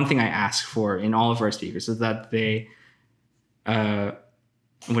 the one thing I ask for in all of our speakers is that they,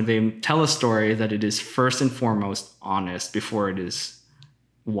 when they tell a story, that it is first and foremost honest before it is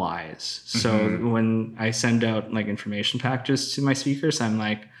wise. So when I send out like information packages to my speakers, I'm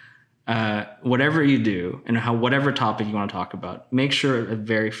like, whatever you do and whatever topic you want to talk about, make sure the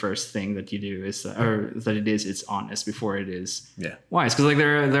very first thing that you do is it's honest before it is wise. Because like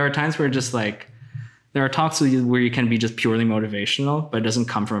there are times where just like there are talks where you can be just purely motivational, but it doesn't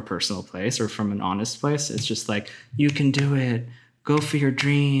come from a personal place or from an honest place. It's just like, you can do it, go for your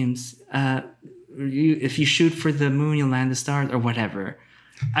dreams, if you shoot for the moon you'll land the stars, or whatever.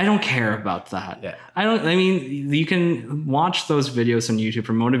 I don't care about that. Yeah. I mean, you can watch those videos on YouTube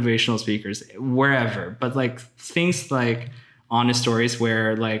from motivational speakers wherever, but like things like honest stories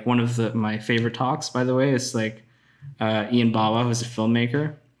where like one of my favorite talks, by the way, is like Ian Bawa, who's a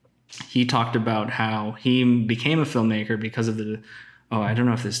filmmaker. He talked about how he became a filmmaker because of I don't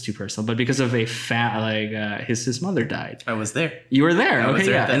know if this is too personal, but because of his mother died. I was there. You were there. Okay.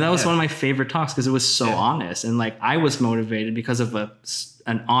 Yeah. And that was one of my favorite talks because it was so honest. And like, I was motivated because of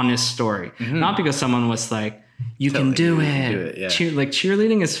an honest story, not because someone was like, you can do it. Yeah.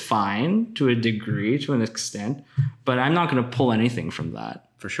 Cheerleading is fine to a degree, to an extent, but I'm not going to pull anything from that.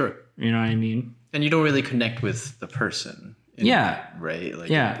 For sure. You know what I mean? And you don't really connect with the person. Right.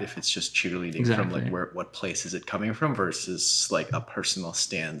 Like if it's just cheerleading from like what place is it coming from versus like a personal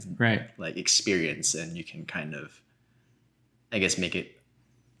stand, right? Like experience, and you can kind of, I guess, make it,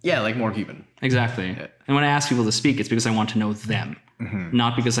 like more human. Exactly. Yeah. And when I ask people to speak, it's because I want to know them,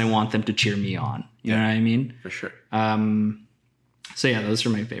 not because I want them to cheer me on. You know what I mean? For sure. So yeah, those are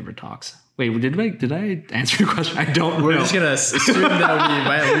my favorite talks. Wait, did I answer your question? I don't know. We're just gonna assume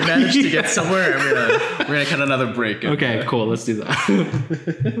that we managed to get somewhere. We're gonna cut another break. Okay, cool. Let's do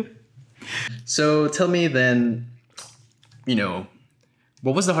that. So tell me then,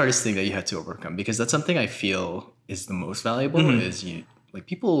 what was the hardest thing that you had to overcome? Because that's something I feel is the most valuable. Is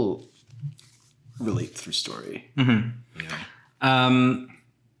people relate through story.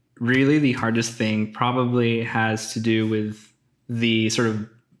 Really, the hardest thing probably has to do with the sort of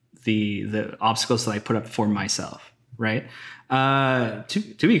the obstacles that I put up for myself, right?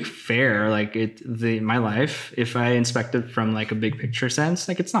 To be fair, like my life, if I inspect it from like a big picture sense,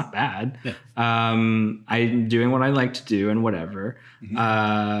 like it's not bad. Yeah. I'm doing what I like to do and whatever.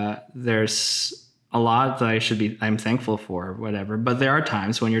 There's a lot that I'm thankful for, whatever. But there are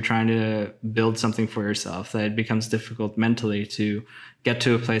times when you're trying to build something for yourself that it becomes difficult mentally to get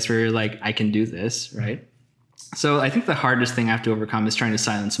to a place where you're like, I can do this, right? So I think the hardest thing I have to overcome is trying to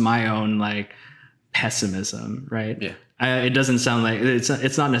silence my own like pessimism, right? Yeah. It doesn't sound like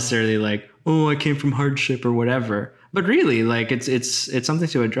it's not necessarily like, oh, I came from hardship or whatever, but really like it's something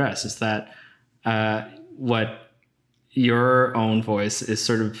to address. Is that what your own voice is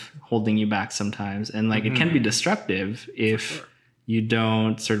sort of holding you back sometimes, and like it can be destructive if you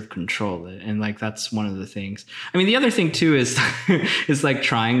don't sort of control it, and like that's one of the things. I mean, the other thing too is is like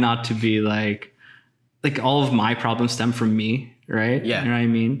trying not to be like all of my problems stem from me, right? Yeah. You know what I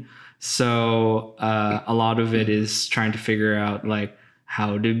mean? So a lot of it is trying to figure out like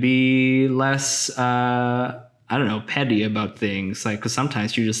how to be less, petty about things. Like, because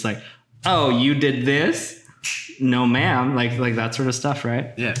sometimes you're just like, oh, you did this? No, ma'am. Like that sort of stuff,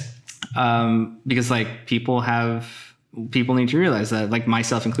 right? Yeah. Because like people need to realize that, like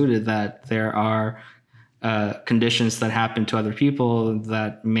myself included, that there are conditions that happen to other people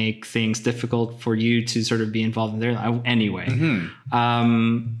that make things difficult for you to sort of be involved in their life anyway.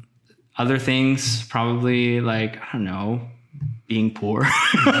 Other things probably like, I don't know, being poor.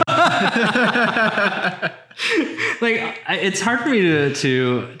 Like it's hard for me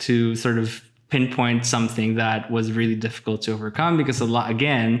to sort of pinpoint something that was really difficult to overcome, because a lot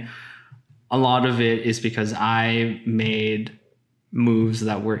of it is because I made moves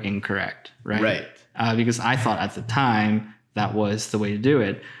that were incorrect, right? Right. Because I thought at the time that was the way to do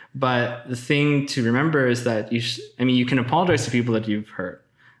it. But the thing to remember is that you can apologize to people that you've hurt,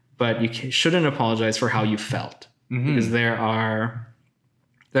 but you shouldn't apologize for how you felt. Because there are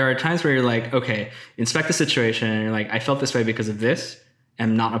times where you're like, okay, inspect the situation, and you're like, I felt this way because of this.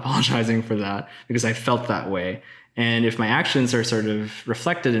 I'm not apologizing for that because I felt that way. And if my actions are sort of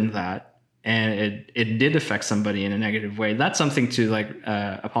reflected in that, and it did affect somebody in a negative way, that's something to like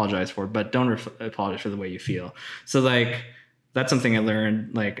apologize for, but don't apologize for the way you feel. So like that's something I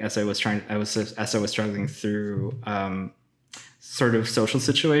learned like as I was struggling through sort of social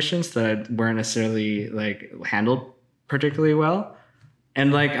situations that weren't necessarily like handled particularly well.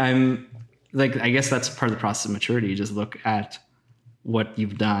 And like, I'm like, I guess that's part of the process of maturity. You just look at what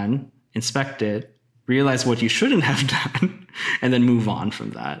you've done, inspect it, realize what you shouldn't have done, and then move on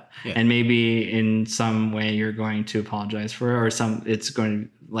from that. Yeah. And maybe in some way you're going to apologize for it, or it's going to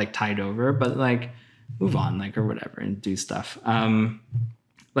like tide over, but like move on, like, or whatever, and do stuff.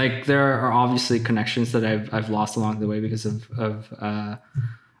 Like there are obviously connections that I've lost along the way because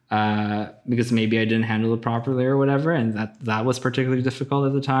because maybe I didn't handle it properly or whatever, and that was particularly difficult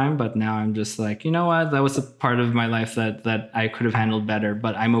at the time. But now I'm just like, you know what, that was a part of my life that I could have handled better,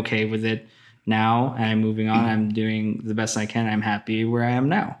 but I'm okay with it now, and I'm moving on. I'm doing the best I can. I'm happy where I am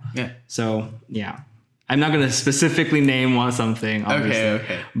now. Yeah. So yeah, I'm not going to specifically name something, obviously.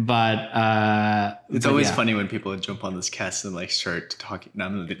 Okay. But it's always funny when people jump on this cast and like start talking.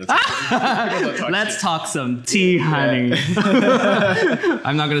 No, let's talk some tea, honey.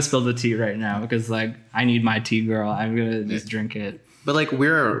 I'm not going to spill the tea right now because like I need my tea, girl. I'm going to just drink it. But like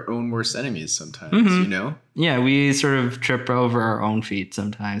we're our own worst enemies sometimes, you know? Yeah, we sort of trip over our own feet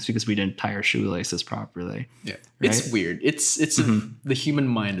sometimes because we didn't tie our shoelaces properly. Yeah, right? It's weird. It's the human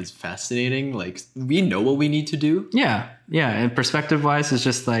mind is fascinating. Like we know what we need to do. Yeah. And perspective wise, it's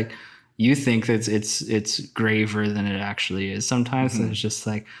just like you think that it's graver than it actually is. Sometimes and it's just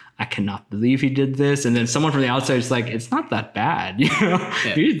like, I cannot believe he did this, and then someone from the outside is like, it's not that bad, you know.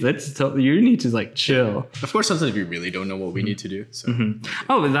 Yeah. You need to like chill. Of course, sometimes we really don't know what we need to do. So.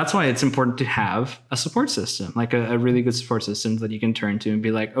 Oh, and that's why it's important to have a support system, like a really good support system that you can turn to and be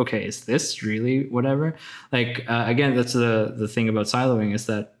like, okay, is this really whatever? Like again, that's the thing about siloing is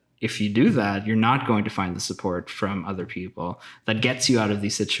that if you do that, you're not going to find the support from other people that gets you out of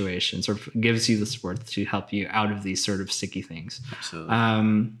these situations or gives you the support to help you out of these sort of sticky things.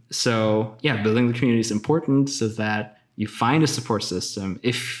 Absolutely. So yeah, building the community is important so that you find a support system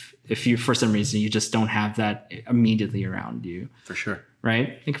if you, for some reason, you just don't have that immediately around you. For sure.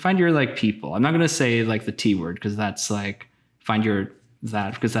 Right? Like find your like people. I'm not going to say like the T word because that's like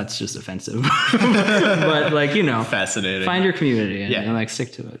because that's just offensive. But like, you know, fascinating. Find your community and like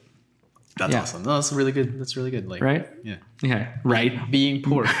stick to it. That's awesome. No, that's really good. That's really good. Like, right? Yeah. Yeah. Right. Being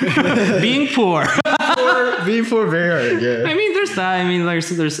poor. Being poor. Being poor, very hard. Yeah. I mean, there's that. I mean,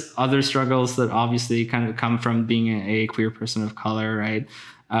 there's other struggles that obviously kind of come from being a queer person of color, right?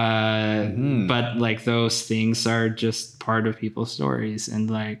 But like those things are just part of people's stories, and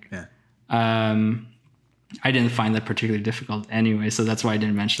like, I didn't find that particularly difficult anyway, so that's why I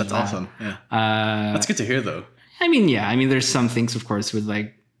didn't mention that. That's awesome. Yeah. That's good to hear, though. I mean, yeah. I mean, there's some things, of course, with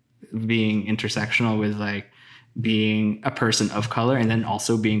like being intersectional, with like being a person of color and then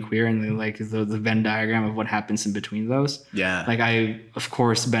also being queer, and then like the Venn diagram of what happens in between those. Yeah. Like I, of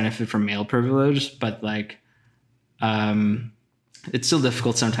course, benefit from male privilege, but like, it's still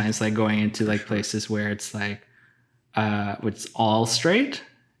difficult sometimes, like going into like places where it's like, it's all straight,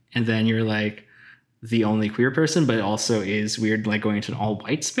 and then you're like the only queer person, but it also is weird, like going into an all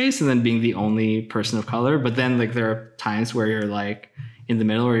white space and then being the only person of color. But then like there are times where you're like in the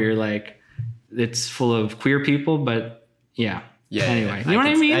middle, where you're like, it's full of queer people, but yeah. Anyway, you know what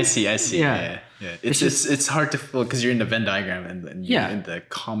I mean? I see. Yeah. It's hard to feel because you're in the Venn diagram and you're in the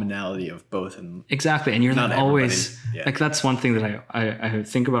commonality of both. And exactly. And you're not always like, that's one thing that I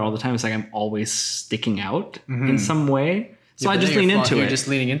think about all the time. It's like I'm always sticking out in some way. So I just lean into it. You're just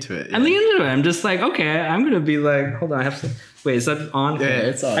leaning into it. Yeah. I'm leaning into it. I'm just like, okay, I'm going to be like, hold on. I have to, wait, is that on? Yeah,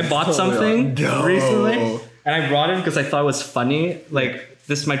 it's on. I bought something recently and I brought it because I thought it was funny. Like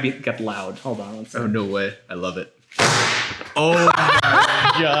this might get loud. Hold on. One second. Oh, no way. I love it. Oh my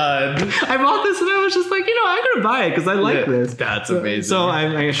God. I bought this and I was just like, I'm going to buy it because I like this. That's amazing. So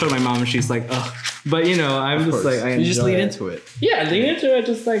I showed my mom and she's like, oh, but I'm just like, you just lean into it. Yeah, lean into it.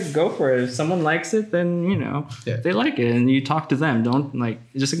 Just like go for it. If someone likes it, then, they like it and you talk to them. Don't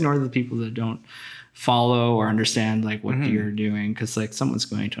just ignore the people that don't follow or understand like what you're doing, because like someone's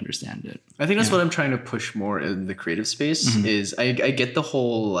going to understand it. I think that's what I'm trying to push more in the creative space is I get the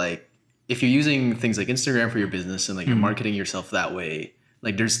whole like, if you're using things like Instagram for your business and like you're marketing yourself that way,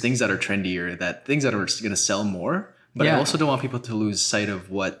 like there's things that are trendier, things that are going to sell more, but I also don't want people to lose sight of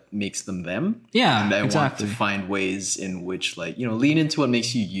what makes them them. Yeah, and I want to find ways in which like, lean into what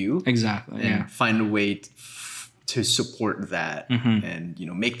makes you you. Exactly. And find a way to support that and,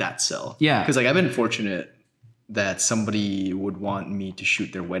 make that sell. Yeah. Because like I've been fortunate that somebody would want me to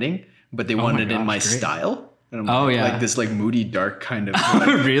shoot their wedding, but they wanted it in my style. And I'm like this like moody, dark kind of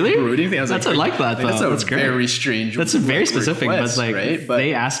like, really brooding thing. I was I like that. Though. That's great. Very strange. That's very specific, request, but like right? But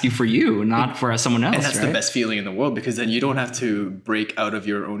they ask you for you, not for someone else. And that's the best feeling in the world, because then you don't have to break out of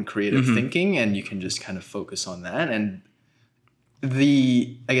your own creative thinking, and you can just kind of focus on that. And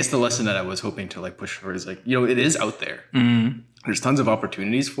I guess the lesson that I was hoping to like push for is like, it is out there. there's tons of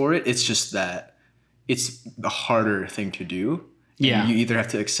opportunities for it. It's just that it's the harder thing to do. Yeah. You either have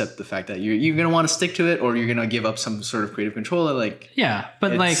to accept the fact that you're going to want to stick to it, or you're going to give up some sort of creative control. But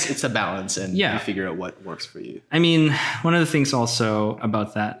it's a balance, and you figure out what works for you. I mean, one of the things also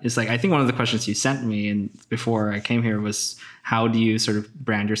about that is I think one of the questions you sent me and before I came here was, how do you sort of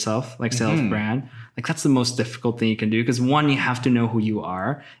brand yourself, self-brand? That's the most difficult thing you can do, because one, you have to know who you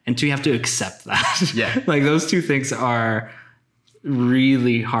are, and two, you have to accept that. Yeah. Those two things are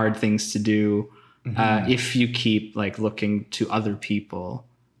really hard things to do. If you keep looking to other people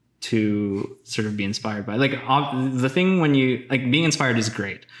to sort of be inspired by, the thing when you being inspired is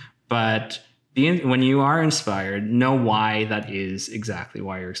great, but when you are inspired, know why that is exactly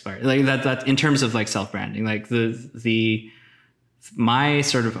why you're inspired. That in terms of self-branding, my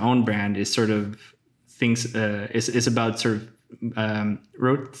sort of own brand is sort of things is about sort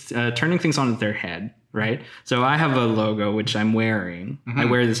of turning things on their head. Right. So I have a logo, which I'm wearing. I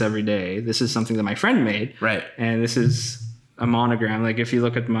wear this every day. This is something that my friend made. Right. And this is a monogram. If you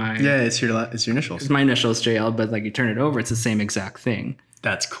look at my... Yeah, it's your initials. It's my initials, JL, but you turn it over, it's the same exact thing.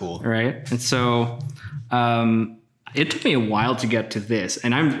 That's cool. Right. And so it took me a while to get to this.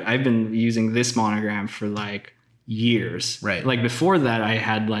 And I've been using this monogram for years. Right. Before that, I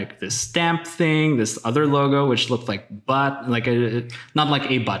had this stamp thing, this other logo, which looked like butt, not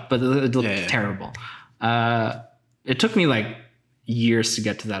like a butt, but it looked terrible. It took me years to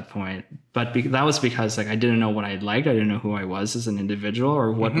get to that point, but that was because I didn't know what I liked. I didn't know who I was as an individual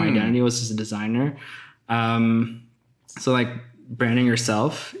or what my identity was as a designer. So branding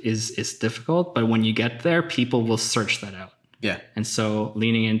yourself is difficult, but when you get there, people will search that out. Yeah. And so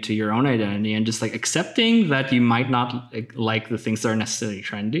leaning into your own identity and just accepting that you might not like the things that are necessarily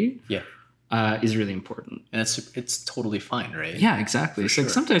trendy. Yeah. Is really important. And it's totally fine, right? Yeah, exactly. So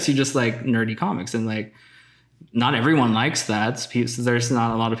sometimes you just like nerdy comics, and not everyone likes that. So there's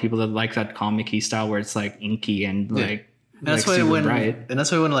not a lot of people that like that comic-y style where it's inky and that's why bright. And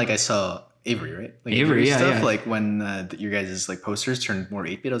that's why when I saw Avery, right? Avery stuff, yeah. When your guys' posters turned more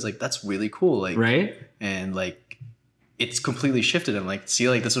 8-bit, I was that's really cool. Right? And it's completely shifted. I'm see,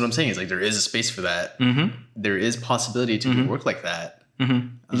 that's what I'm saying. Is there is a space for that. Mm-hmm. There is possibility to do work like that.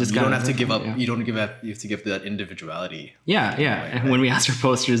 Mm-hmm. You don't have to give up. Yeah. You don't give up. You have to give that individuality. Yeah, yeah. And when we ask our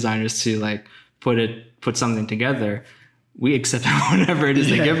poster designers to put something together, we accept whatever it is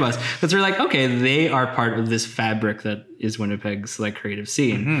they give us, because we're okay, they are part of this fabric that is Winnipeg's creative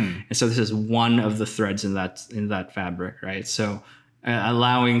scene, and so this is one of the threads in that fabric, right? So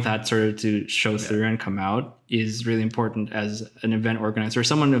allowing that sort of to show through and come out is really important as an event organizer or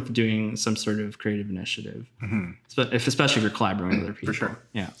someone doing some sort of creative initiative, especially if you're collaborating with other people. For sure.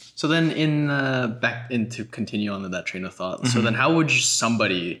 Yeah. So then to continue on that train of thought. So then how would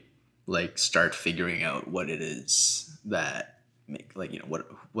somebody start figuring out what it is that make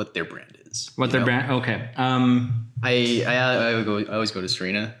what their brand is? What their brand? Okay. I always go to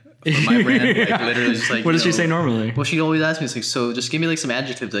Serena for my brand. Literally just what does she say normally? Well, she always asks me, so just give me some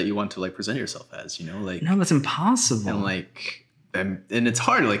adjectives that you want to present yourself as, No, that's impossible. And it's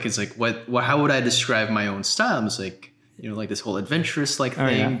hard. How would I describe my own style? It's this whole adventurous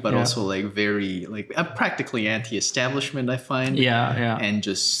thing, but also very I'm practically anti-establishment, I find. Yeah. And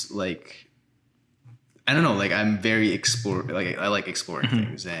just I don't know, I'm very I like exploring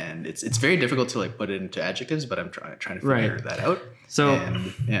things, and it's very difficult to put it into adjectives, but I'm trying to figure that out. So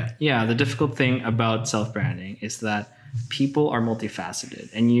the difficult thing about self-branding is that people are multifaceted,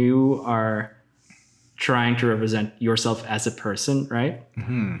 and you are trying to represent yourself as a person, right?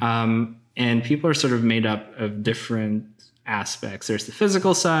 Mm-hmm. And people are sort of made up of different aspects. There's the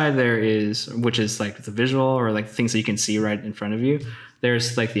physical side, which is the visual or things that you can see right in front of you.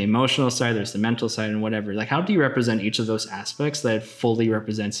 There's the emotional side, there's the mental side, and whatever. How do you represent each of those aspects that fully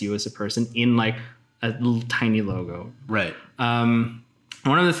represents you as a person in a little tiny logo? Right. One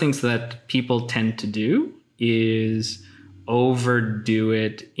of the things that people tend to do is overdo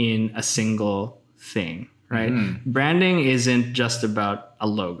it in a single thing, right? Branding isn't just about a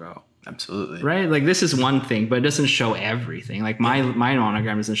logo. Absolutely. Right? This is one thing, but it doesn't show everything. My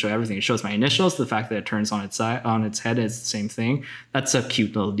monogram doesn't show everything. It shows my initials, the fact that it turns on its head is the same thing. That's a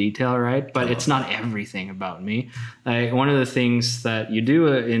cute little detail, right? But it's not everything about me. One of the things that you do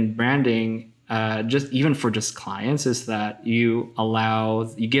in branding, just even for just clients, is that you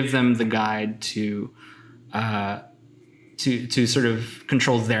give them the guide to sort of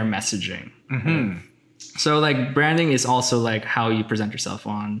control their messing. Mm-hmm. So branding is also how you present yourself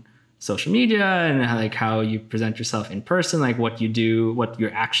on social media, and how you present yourself in person, what you do, what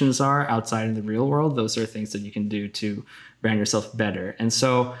your actions are outside in the real world. Those are things that you can do to brand yourself better. And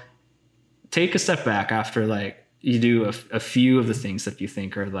so take a step back after you do a few of the things that you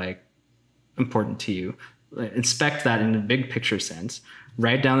think are like important to you. Inspect that in a big picture sense.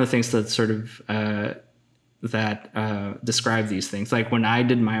 Write down the things that sort of describe these things. Like when I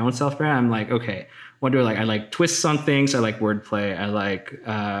did my own self-brand, I'm like, okay, what do I like? I like twists on things. I like wordplay. I like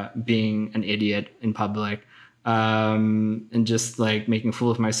being an idiot in public, and just like making a fool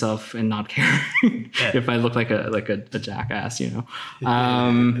of myself and not caring if I look like a jackass, you know.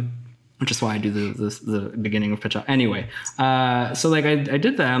 Which is why I do the beginning of pitch up. Anyway, so like I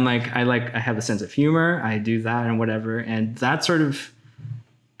did that. I'm like I have a sense of humor. I do that and whatever, and that sort of.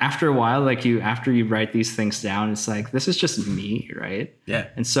 After a while, like after you write these things down, it's like, this is just me, right? Yeah.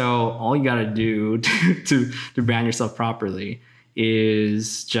 And so all you got to do to brand yourself properly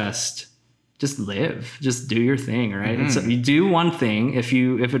is just live, just do your thing, right? And so you do one thing, if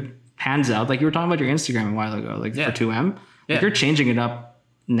it pans out, like you were talking about your Instagram a while ago, like for 2M, like you're changing it up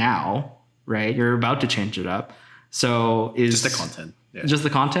now, right? You're about to change it up. So is just the content. Yeah. Just the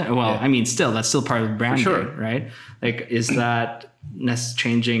content? Well, I mean, that's still part of branding, right? Like, is that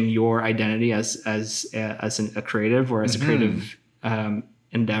changing your identity as a creative or as a creative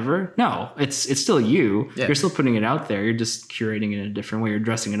endeavor? No, it's still you. Yeah. You're still putting it out there. You're just curating it in a different way. You're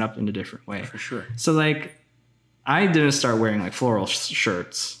dressing it up in a different way. For sure. So like, I didn't start wearing like floral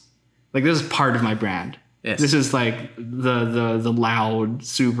shirts. Like this is part of my brand. Yes. This is like the loud,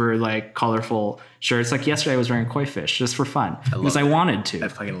 super like colorful shirts. Like yesterday I was wearing koi fish just for fun because I wanted to. I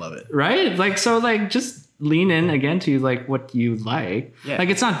fucking love it. Right? Like, so like just lean in again to like what you like. Yeah. Like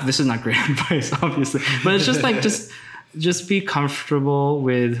this is not great advice, obviously, but it's just like, just be comfortable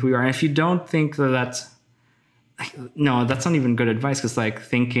with who you are. And if you don't think that's not even good advice. Cause like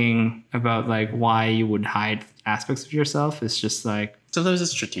thinking about like why you would hide aspects of yourself is just like, sometimes it's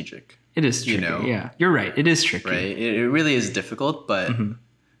strategic. It is tricky, yeah. You're right. It is tricky. Right. It really is difficult, but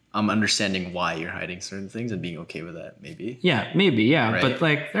I'm understanding why you're hiding certain things and being okay with that, maybe. Yeah, maybe, yeah. Right? But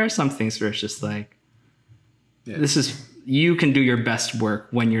like, there are some things where it's just like, you can do your best work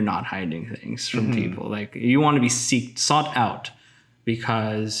when you're not hiding things from people. Like, you want to be sought out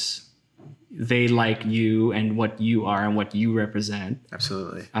because they like you and what you are and what you represent.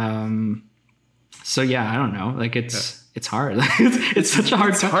 Absolutely. So yeah, I don't know. Like it's hard. it's such a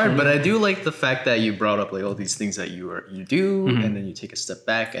hard. It's hard, but I do like the fact that you brought up like all these things that you do, and then you take a step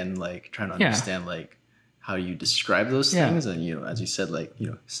back and like trying to understand like how you describe those things, and as you said, like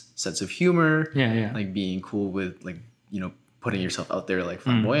sense of humor, like being cool with like putting yourself out there like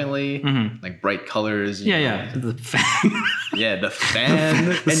flamboyantly, like bright colors. The fan. The fan.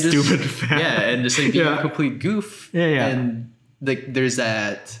 the stupid fan. Yeah, and just like being a complete goof. And like there's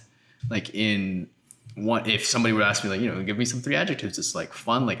that like in one, if somebody would ask me like give me some 3 adjectives, it's like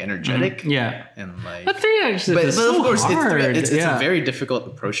fun, like energetic, and like. But 3 adjectives, but of course hard. It's a very difficult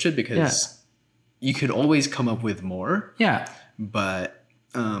approach to it because you could always come up with more. Yeah. But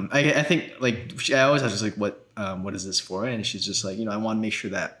I think like I always ask like what is this for, and she's just like I want to make sure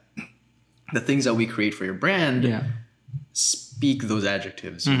that the things that we create for your brand speak those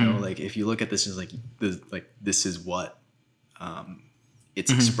adjectives. Like if you look at this as like this is what it's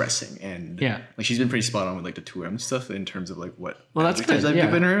expressing, and like she's been pretty spot on with like the 2M stuff in terms of like what adjectives I've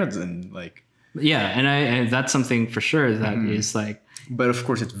given her, and like and that's something for sure that is like. But of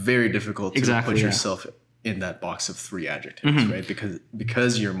course, it's very difficult to put yourself in that box of 3 adjectives, right?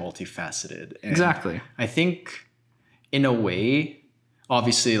 Because you're multifaceted. And exactly. I think, in a way,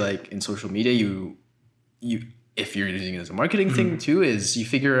 obviously, like in social media, you if you're using it as a marketing thing too, is you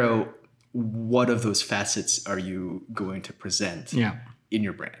figure out what of those facets are you going to present in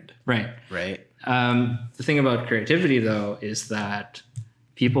your brand, right? The thing about creativity, though, is that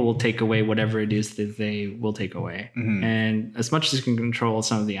people will take away whatever it is that they will take away. And as much as you can control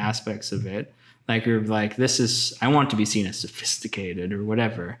some of the aspects of it, like you're like, I want to be seen as sophisticated or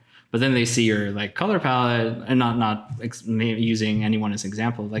whatever. But then they see your like color palette, and not using anyone as an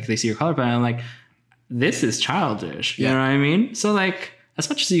example, like they see your color palette and like, this is childish. You know what I mean? So like, as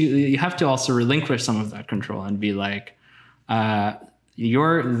much as you have to also relinquish some of that control and be like,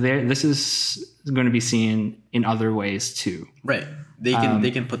 this is going to be seen in other ways too. Right. They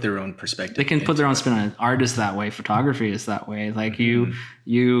can put their own perspective. They can put their own spin on it. Art is that way. Photography is that way. Like you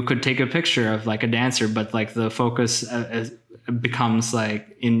could take a picture of like a dancer, but like the focus becomes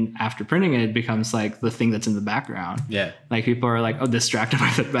like after printing it becomes like the thing that's in the background. Yeah. Like people are like, distracted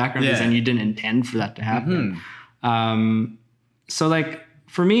by the background, and you didn't intend for that to happen. So like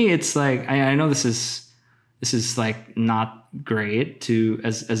for me, it's like I know this is like not great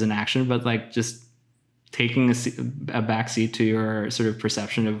as an action, but like just taking a backseat to your sort of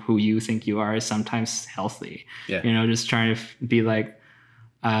perception of who you think you are is sometimes healthy. Yeah. Just trying to be like,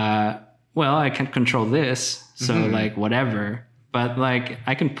 well, I can't control this, So like whatever. But like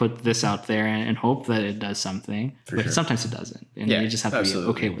I can put this out there and hope that it does something. But sometimes it doesn't. And you just have to be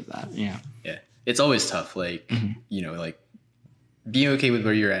okay with that. Yeah. Yeah. It's always tough. Like, you know, like being okay with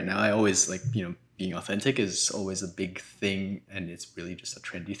where you're at now. I always like, you know, being authentic is always a big thing, and it's really just a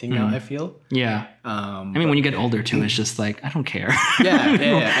trendy thing now, I feel. Yeah. I mean, when you get older too, it's just like, I don't care.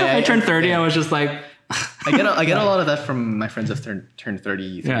 Yeah. I turned 30, I was just like... I get a lot of that from my friends that turned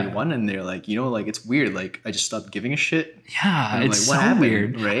 30, 31, and they're like, you know, like, it's weird. Like, I just stopped giving a shit. Yeah, it's like, what happened,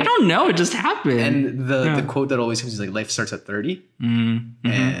 weird. Right? I don't know. It just happened. And the quote that always comes is like, life starts at 30. And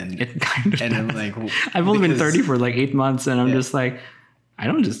it kind of I'm like, well, I've only been 30 for like 8 months, and I'm just like, I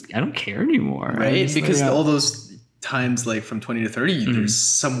don't care anymore. Right? Because all those times like from 20 to 30, there's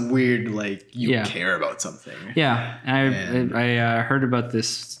some weird, like, you care about something. Yeah. And I heard about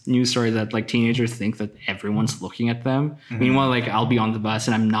this news story that like teenagers think that everyone's looking at them. Meanwhile, like I'll be on the bus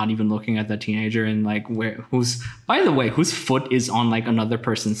and I'm not even looking at that teenager, and like whose foot is on like another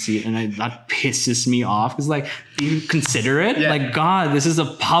person's seat, and that pisses me off. Because like, be considerate. Like, God, this is a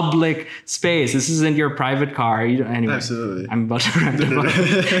public space. This isn't your private car. Anyway, absolutely. I'm about to rant about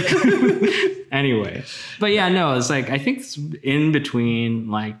it. Anyway, but yeah, no, it's like I think it's in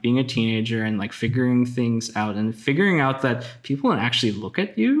between like being a teenager and like figuring things out and figuring out that people don't actually look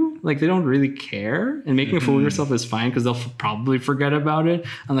at you, like they don't really care, and making a fool of yourself is fine because they'll probably forget about it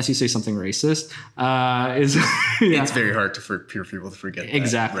unless you say something racist. It's very hard for people to forget that,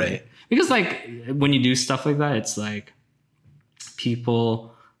 exactly, right? Because like when you do stuff like that, it's like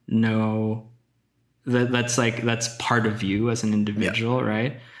people know that's part of you as an individual,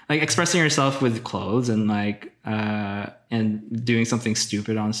 right? Like expressing yourself with clothes and like and doing something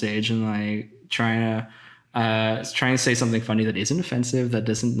stupid on stage and like trying to say something funny that isn't offensive, that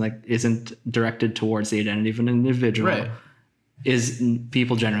isn't directed towards the identity of an individual, is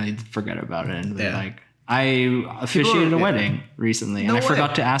people generally forget about it. And they're like, I officiated a wedding recently and I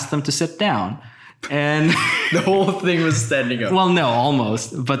forgot to ask them to sit down. And the whole thing was standing up. Well, no,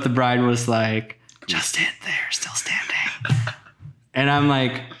 almost. But the bride was like, just stand there, still standing. And I'm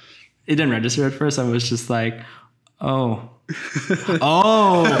like, it didn't register at first. I was just like, oh. And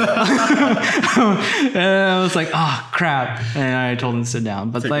I was like, oh, crap. And I told him to sit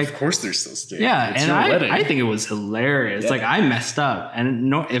down. But like, of course they're still standing. Yeah. It's I think it was hilarious. Like, I messed up.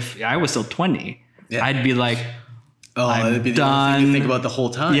 And if I was still 20, I'd be like, that'd be the only thing you think about the whole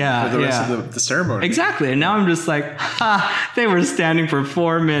time for the rest of the ceremony. Exactly. And now I'm just like, they were standing for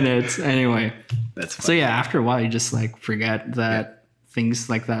 4 minutes. Anyway. That's funny. So yeah, after a while, you just like forget that things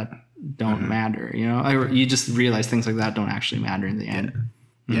like that don't matter, you know? You just realize things like that don't actually matter in the end.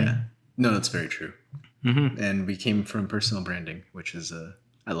 Yeah. No, that's very true. And we came from personal branding, which is,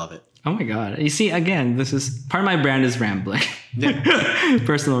 I love it. Oh my God. You see, again, this is part of my brand is rambling.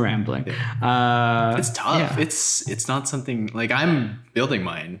 Personal rambling. It's tough. Yeah. It's not something like I'm building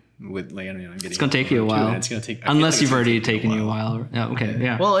mine with like, I don't know, it's going to take you a while. It's going to take, unless you've already taken you a while.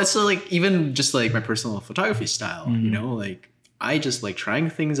 Yeah. Well, it's like, even just like my personal photography style, you know, like I just like trying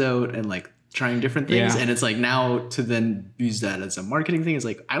things out and like trying different things. And it's like now to then use that as a marketing thing is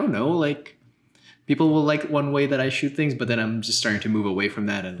like, I don't know, like people will like one way that I shoot things, but then I'm just starting to move away from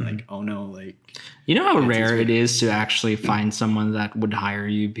that and like, oh no, like. You know how rare it is to actually find someone that would hire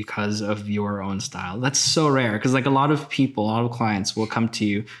you because of your own style? That's so rare because like a lot of clients will come to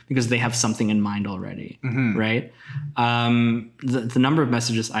you because they have something in mind already, right? The number of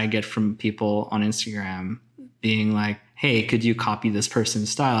messages I get from people on Instagram being like, hey, could you copy this person's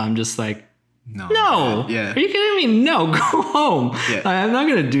style? I'm just like, no. Yeah. Are you kidding me? No, go home. Yeah. I'm not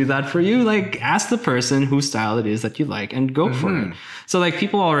going to do that for you. Like, ask the person whose style it is that you like and go for it. So like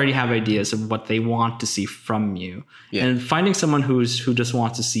people already have ideas of what they want to see from you. Yeah. And finding someone who just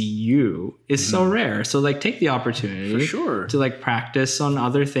wants to see you is so rare. So like take the opportunity to like practice on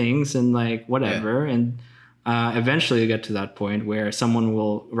other things and like whatever. Yeah. And eventually you get to that point where someone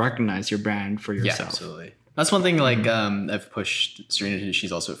will recognize your brand for yourself. Yeah, absolutely. That's one thing like I've pushed Serena to.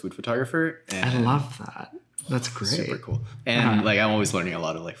 She's also a food photographer. And I love that. That's great. Super cool. And like I'm always learning a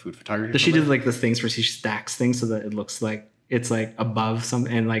lot of like food photography. Does she do like the things where she stacks things so that it looks like it's like above some,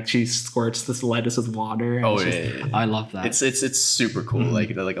 and like she squirts this lettuce with water? And yeah. I love that. It's super cool.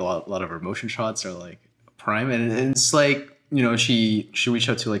 Like a lot of her motion shots are like prime, and it's like, you know, she reached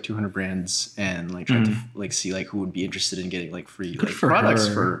out to like 200 brands and like tried to like see like who would be interested in getting like free like products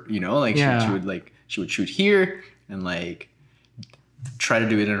for, you know, like she would shoot here and like try to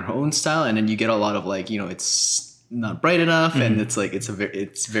do it in her own style, and then you get a lot of like, you know, it's not bright enough and it's like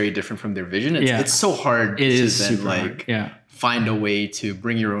it's very different from their vision. It's so hard to then like find a way to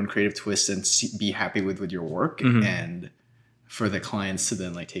bring your own creative twist and be happy with your work and for the clients to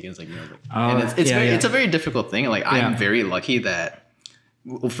then like take it as like, you know, and it's a very difficult thing. Like I'm very lucky that,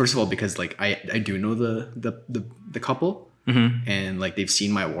 well, first of all, because like I do know the couple. Mm-hmm. And like they've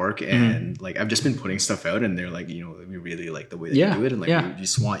seen my work, and like I've just been putting stuff out, and they're like, you know, we really like the way that you do it, and like we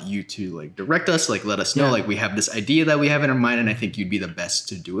just want you to like direct us, like let us know, like we have this idea that we have in our mind, and I think you'd be the best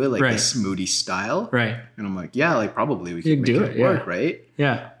to do it, like this Moody style, right? And I'm like, yeah, like probably we can make it work, right?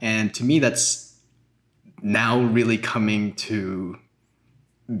 Yeah. And to me, that's now really coming to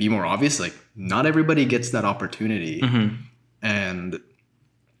be more obvious. Like not everybody gets that opportunity, and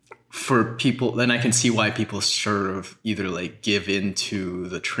for people, then I can see why people sort of either like give into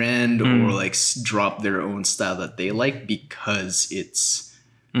the trend or like drop their own style that they like because it's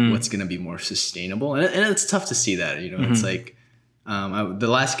what's going to be more sustainable. And it's tough to see that, you know, it's like the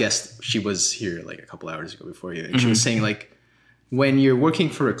last guest, she was here like a couple hours ago before you, and she was saying like, when you're working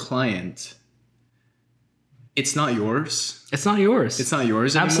for a client, it's not yours. It's not yours. It's not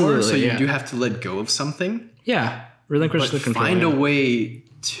yours anymore. Absolutely, so you do have to let go of something. Yeah. Relinquish the control. Find a way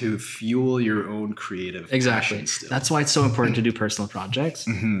to fuel your own creative passion still. That's why it's so important to do personal projects.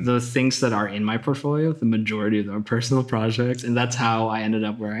 The things that are in my portfolio, the majority of them are personal projects, and that's how I ended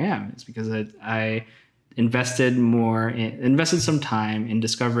up where I am. It's because I invested some time in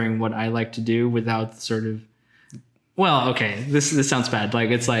discovering what I like to do without sort of, well, okay, this sounds bad.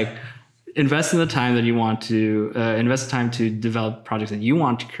 Like it's like invest in the time that you want to invest the time to develop projects that you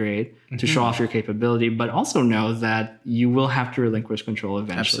want to create to show off your capability, but also know that you will have to relinquish control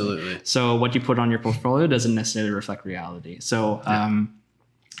eventually. Absolutely. So what you put on your portfolio doesn't necessarily reflect reality. So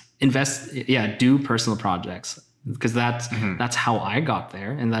do personal projects, because that's how I got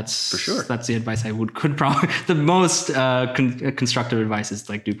there, and that's for sure. That's the advice I could probably the most constructive advice is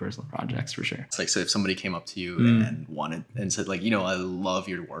like do personal projects for sure. It's like, so if somebody came up to you and wanted and said like, you know, I love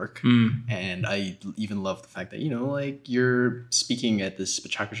your work and I even love the fact that, you know, like you're speaking at this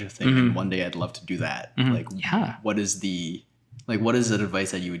Pachakucha thing and one day I'd love to do that. Like what is that advice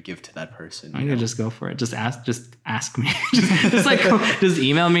that you would give to that person? I could just go for it. Just ask me. just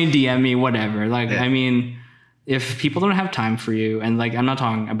email me, DM me, whatever. Like I mean, if people don't have time for you, and like I'm not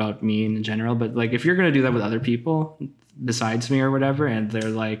talking about me in general, but like if you're going to do that with other people besides me or whatever, and they're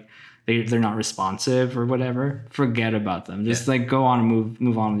like they're not responsive or whatever, forget about them. Just like go on and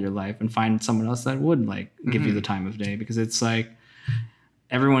move on with your life and find someone else that would like give you the time of day, because it's like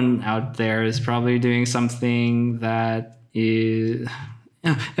everyone out there is probably doing something that is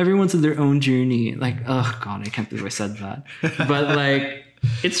everyone's in their own journey. Like, oh God, I can't believe I said that. But like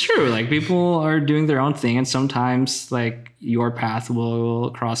it's true. Like people are doing their own thing, and sometimes like your path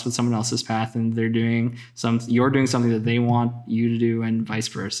will cross with someone else's path, and you're doing something that they want you to do, and vice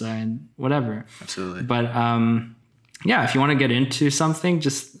versa, and whatever. Absolutely. But if you want to get into something,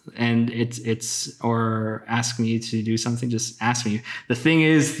 or ask me to do something, just ask me. The thing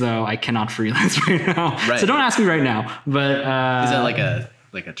is, though, I cannot freelance right now, so don't ask me right now. But is that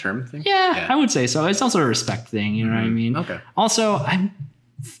like a term thing? Yeah, I would say so. It's also a respect thing, you know what I mean? Okay. Also, I'm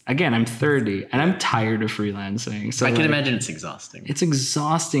 30 and I'm tired of freelancing. So I can imagine it's exhausting. It's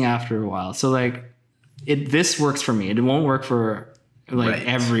exhausting after a while. So like this works for me. It won't work for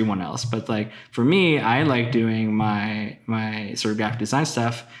everyone else. But like for me, I like doing my sort of graphic design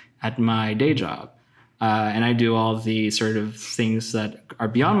stuff at my day job. And I do all the sort of things that are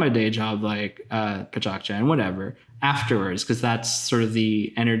beyond my day job, like Pachakucha and whatever, afterwards, because that's sort of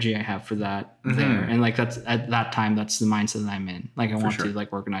the energy I have for that there. And like that's at that time, that's the mindset that I'm in. Like I want to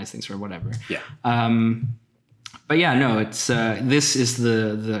like organize things or whatever. Yeah. But yeah, no, it's this is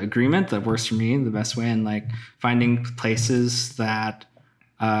the agreement that works for me the best way, and like finding places that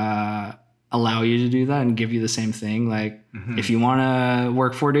allow you to do that and give you the same thing. Like if you want to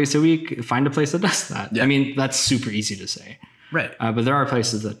work 4 days a week, find a place that does that. Yeah. I mean, that's super easy to say. Right. But there are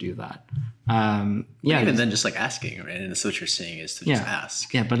places that do that. Even then just like asking, right? And so what you're saying is to just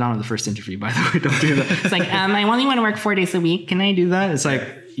ask. Yeah, but not on the first interview, by the way. Don't do that. It's like, I only want to work 4 days a week. Can I do that? It's like,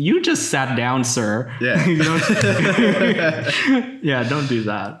 you just sat down, sir. Yeah. Don't do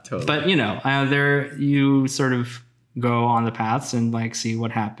that. Totally. But you sort of go on the paths and like see what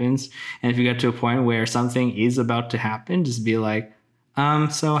happens. And if you get to a point where something is about to happen, just be like,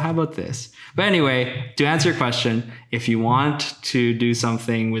 so how about this? But anyway, to answer your question, if you want to do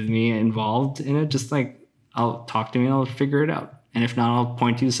something with me involved in it, just like I'll talk to me and I'll figure it out. And if not, I'll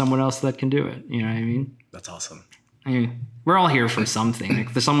point you to someone else that can do it. You know what I mean? That's awesome. I mean, we're all here for something. Like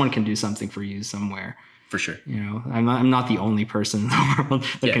someone can do something for you somewhere. For sure. You know, I'm not the only person in the world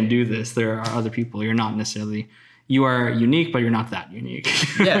that can do this. There are other people. You are unique, but you're not that unique.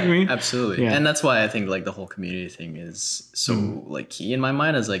 You know what I mean? Absolutely. Yeah. And that's why I think like the whole community thing is so like key in my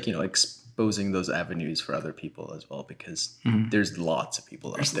mind, is like, you know, exposing those avenues for other people as well, because there's lots of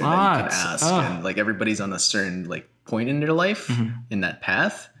people out there that you can ask, and like everybody's on a certain like point in their life in that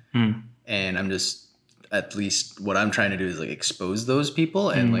path, and I'm just, at least what I'm trying to do is like expose those people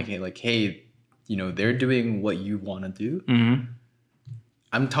and like hey, you know, they're doing what you want to do.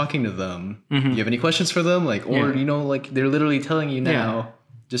 I'm talking to them. Do you have any questions for them? Like, or you know, like they're literally telling you now.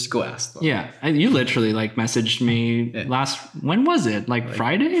 Just go ask them. Yeah. You literally like messaged me when was it? Like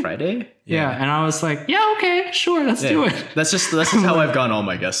Friday? Friday? Yeah. And I was like, yeah, okay, sure. Let's do it. That's just how I've gone all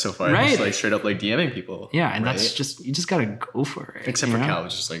my guests so far. Right. Just like straight up like DMing people. Yeah. And that's just, you just got to go for it. Except for Cal,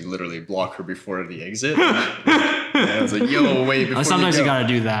 was just like literally block her before the exit. And I was like, yo, wait, before sometimes you got to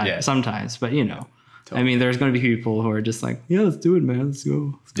do that. Sometimes, but you know, totally. I mean, there's going to be people who are just like, yeah, let's do it, man. Let's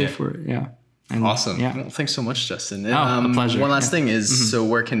go for it. Yeah. And awesome. Yeah. Well, thanks so much, Justin. A pleasure. One last thing is, so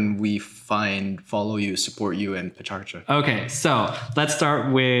where can we follow you, support you, and PechaKucha? Okay, so let's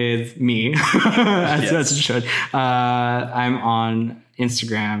start with me, as it should. I'm on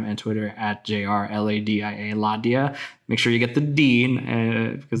Instagram and Twitter at JRLADIA, Ladia. Make sure you get the D,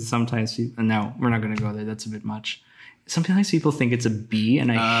 because sometimes people, no, we're not going to go there. That's a bit much. Sometimes people think it's a B,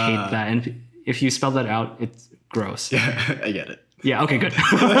 and I hate that. And if you spell that out, it's gross. Yeah, I get it. Yeah, okay, good.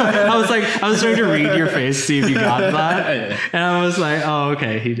 I was trying to read your face, see if you got that. And I was like, oh,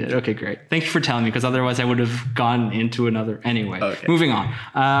 okay, he did. Okay, great. Thank you for telling me, because otherwise I would have gone into another. Anyway, moving on.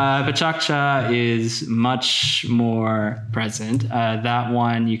 PechaKucha is much more present. That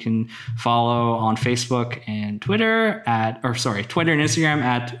one you can follow on Facebook and Twitter Twitter and Instagram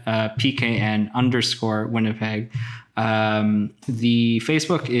at PKN_Winnipeg. The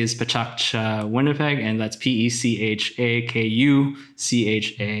Facebook is PechaKucha Winnipeg, and that's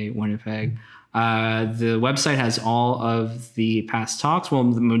PechaKucha Winnipeg. The website has all of the past talks. Well,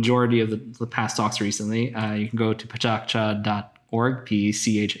 the majority of the past talks recently. You can go to pechakucha.org,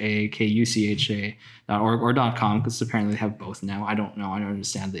 PechaKucha.org, or .com, because apparently they have both now. I don't know. I don't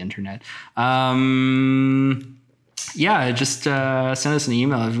understand the internet. Yeah, just send us an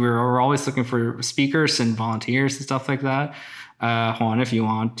email. We're always looking for speakers and volunteers and stuff like that. Juan, if you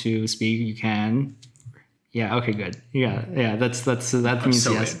want to speak, you can. Yeah. Okay. Good. Yeah. That means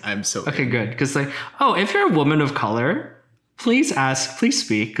yes. I'm so okay. Good. Because like, if you're a woman of color, please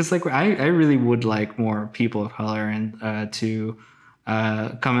speak. Because like, I really would like more people of color and to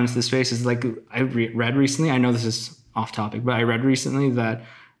come into the spaces. Like I read recently. I know this is off topic, but I read recently that.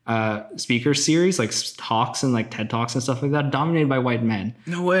 Speaker series like talks and like TED Talks and stuff like that dominated by white men.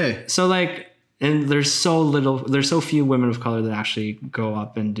 No way. So like, and there's so few women of color that actually go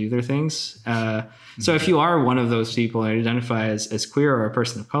up and do their things. So if you are one of those people and identify as queer or a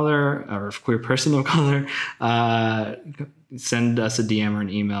person of color or a queer person of color, send us a DM or an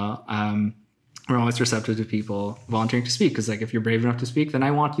email. We're always receptive to people volunteering to speak, because like if you're brave enough to speak, then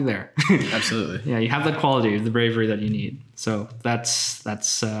I want you there. Absolutely. Yeah, you have that quality, the bravery that you need. So that's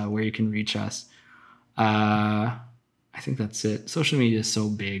where you can reach us. I think that's it. Social media is so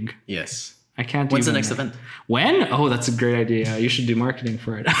big. Yes. I can't. When's the next event? When? Oh, that's a great idea. You should do marketing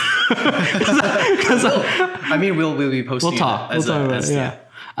for it. I mean, we'll be posting. We'll talk about it. Yeah.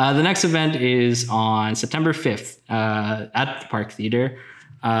 The next event is on September 5th at the Park Theater.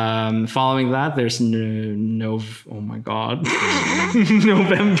 Following that, there's oh my God,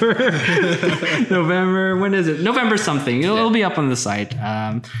 November. When is it? November something. It'll be up on the site.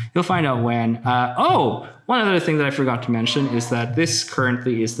 You'll find out when. One other thing that I forgot to mention is that this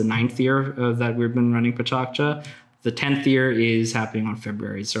currently is the 9th year that we've been running PechaKucha. The 10th year is happening on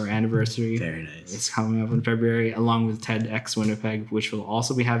February. It's our anniversary. Very nice. It's coming up in February, along with TEDx Winnipeg, which will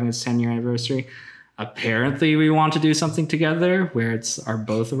also be having its 10-year anniversary. Apparently we want to do something together where it's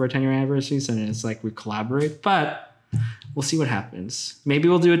both of our 10-year anniversaries, and it's like we collaborate, but we'll see what happens. Maybe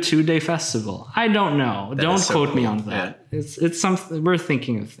we'll do a 2-day festival. I don't know. Don't quote me on that. Yeah. It's something we're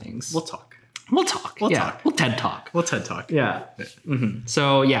thinking of things. We'll talk. We'll TED Talk. Yeah. Mm-hmm.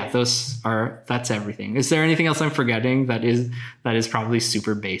 So yeah, that's everything. Is there anything else I'm forgetting that is probably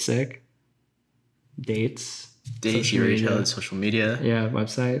super basic? Dates, social media. Yeah,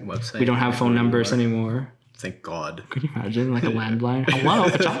 website. We don't have phone numbers anymore. Thank God. Could you imagine like a landline? Hello,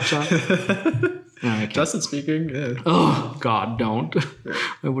 PechaKucha. No, Justin speaking. Yeah. Oh God, don't.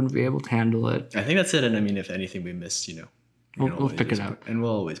 I wouldn't be able to handle it. I think that's it. And I mean, if anything we missed, we'll pick it up, and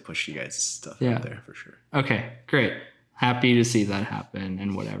we'll always push you guys' stuff out there for sure. Okay, great. Happy to see that happen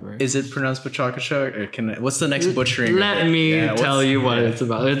and whatever. Is it pronounced PechaKucha, or what's the next butchering? Let me tell you what it's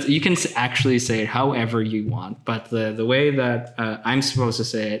about. You can actually say it however you want, but the way that I'm supposed to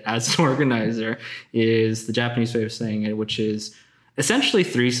say it as an organizer is the Japanese way of saying it, which is essentially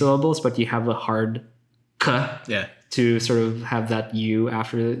 3 syllables, but you have a hard k to sort of have that U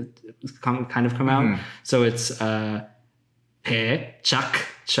after kind of come out. So it's pe, chak,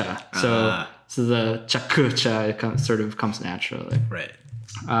 cha. So the chaku cha sort of comes naturally. Right.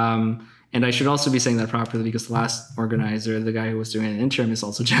 And I should also be saying that properly because the last organizer, the guy who was doing an interim, is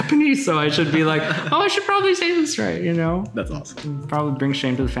also Japanese. So I should be like, I should probably say this right, you know? That's awesome. Probably bring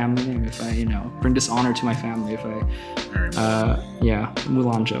shame to the family name if I, bring dishonor to my family if I,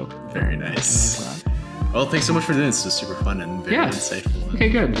 Mulan joke. Very nice. Well, thanks so much for doing this. It was super fun and very insightful. Okay,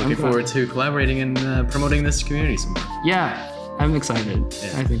 good. Looking forward to collaborating and promoting this community some more. Yeah, I'm excited.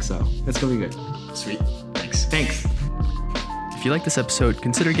 Yeah. I think so. It's going to be good. Sweet. Thanks. If you like this episode,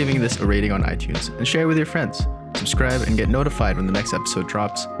 consider giving this a rating on iTunes and share it with your friends. Subscribe and get notified when the next episode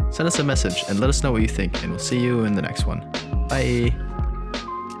drops. Send us a message and let us know what you think, and we'll see you in the next one. Bye.